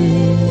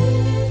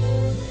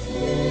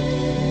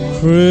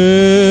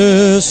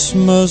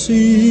 Christmas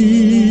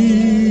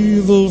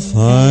Eve will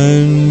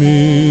find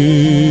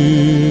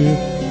me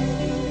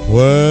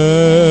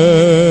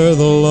where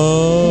the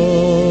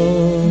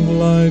love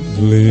light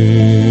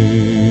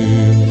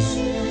gleams.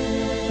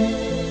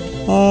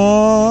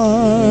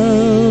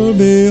 I'll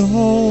be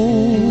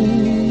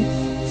home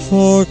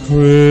for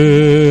Christmas,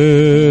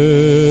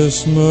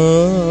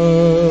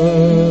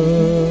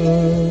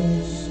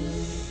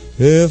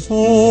 if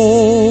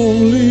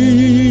only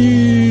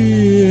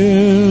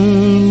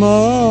in my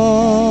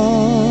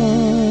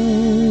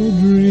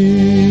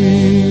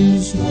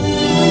dreams.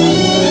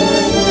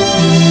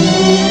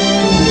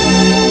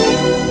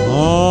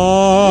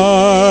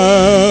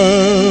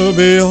 I'll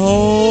be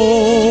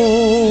home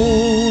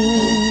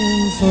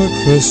for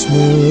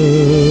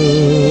Christmas.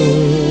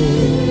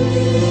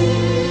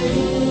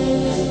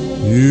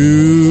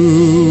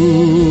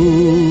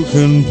 You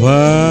can plan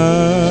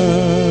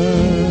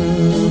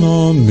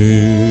on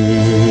me.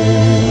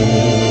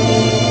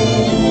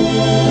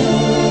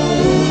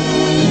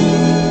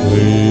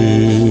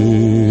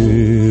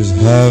 Please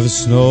have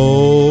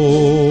snow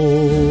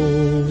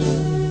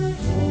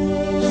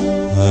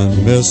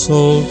and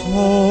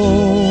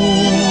mistletoe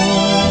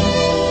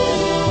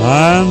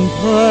and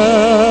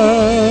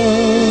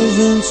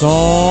presents on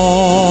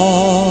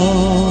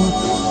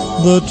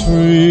the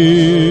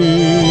tree.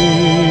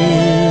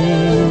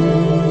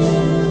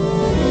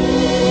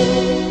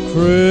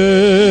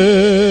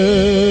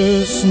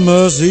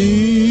 Christmas Eve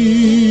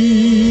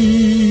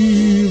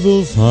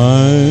will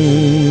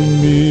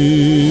find me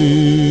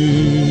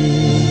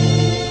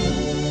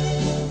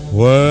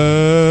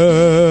where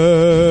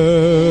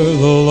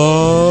the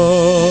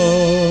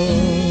love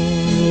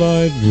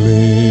light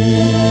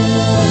gleams.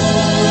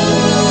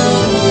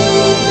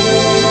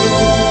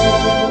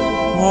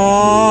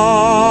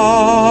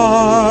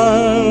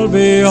 I'll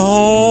be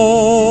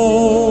home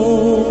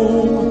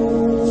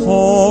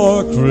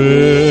for Christmas.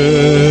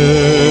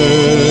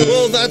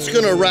 Well, that's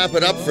going to wrap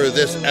it up for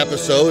this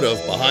episode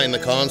of Behind the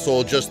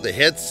Console, Just the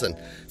Hits. And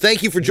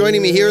thank you for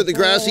joining me here at the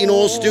Grassy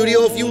Knoll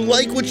Studio. If you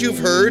like what you've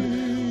heard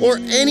or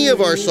any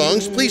of our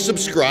songs, please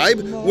subscribe.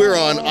 We're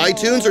on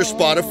iTunes or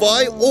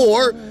Spotify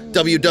or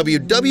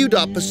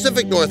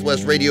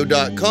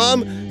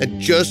www.pacificnorthwestradio.com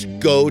and just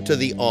go to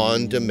the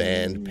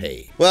on-demand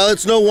page. Well,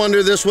 it's no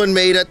wonder this one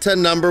made it to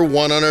number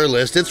 1 on our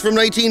list. It's from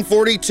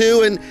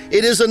 1942 and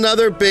it is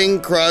another Bing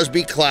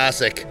Crosby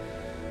classic,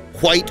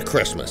 White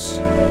Christmas.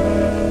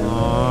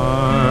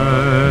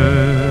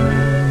 I'm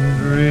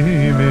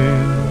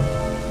dreaming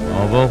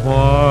of a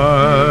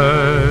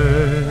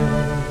white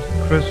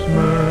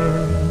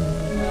Christmas,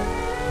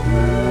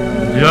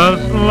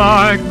 just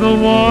like the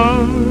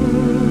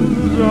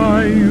ones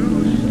I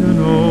used to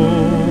know,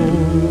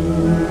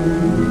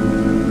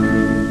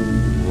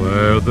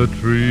 where the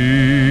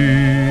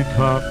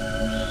treetops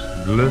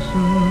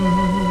glisten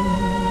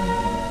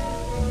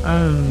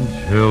and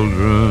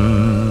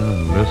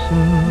children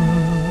listen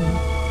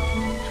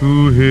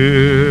to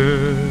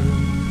hear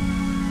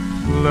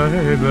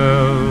sleigh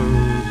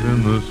bells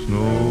in the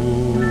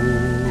snow.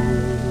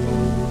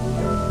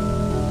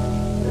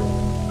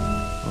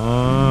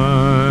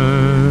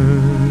 I'm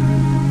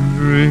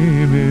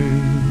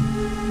dreaming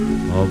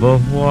of a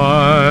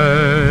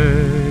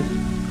white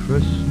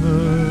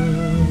Christmas,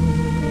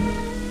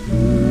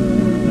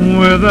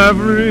 with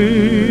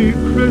every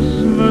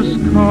Christmas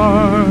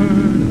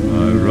card I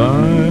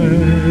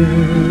write.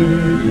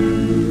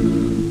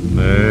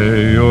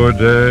 May your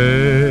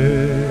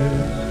days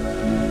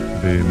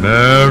be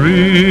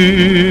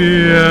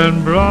merry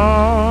and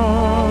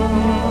bright,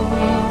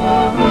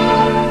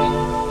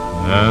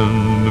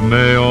 and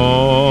may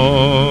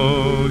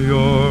all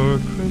your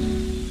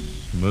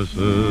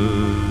Christmases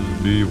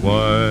be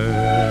white.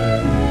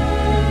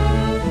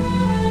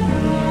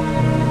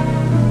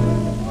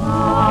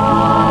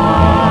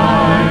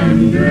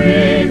 I'm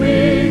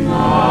dreaming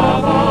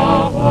of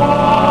a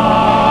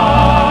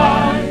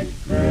white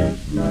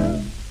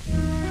Christmas,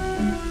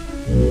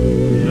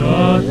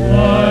 just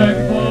like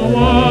the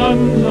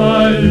ones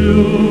I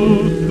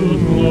used to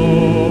know,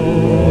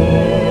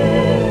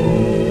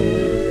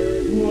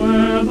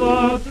 where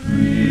the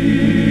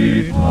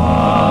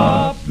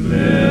treetops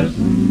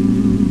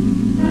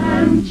glisten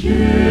and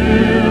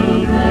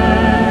children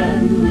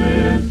listen to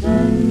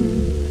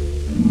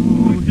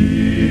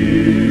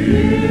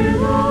hear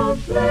the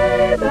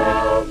sleigh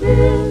bells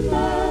in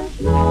the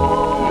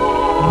snow.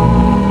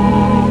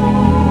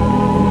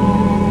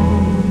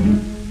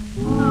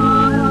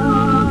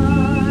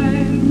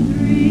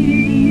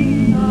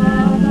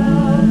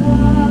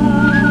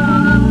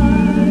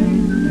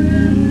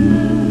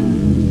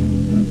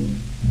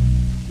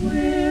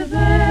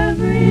 With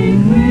every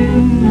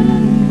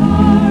Christmas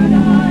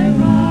card I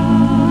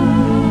write,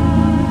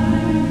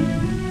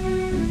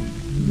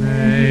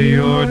 may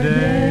your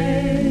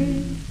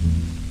day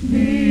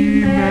be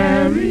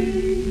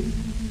merry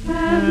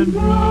and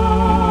bright.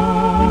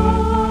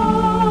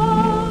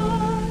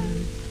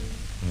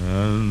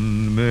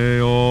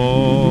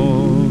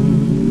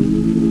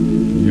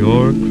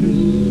 your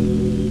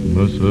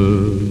Christmases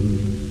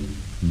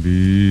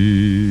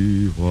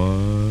be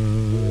white.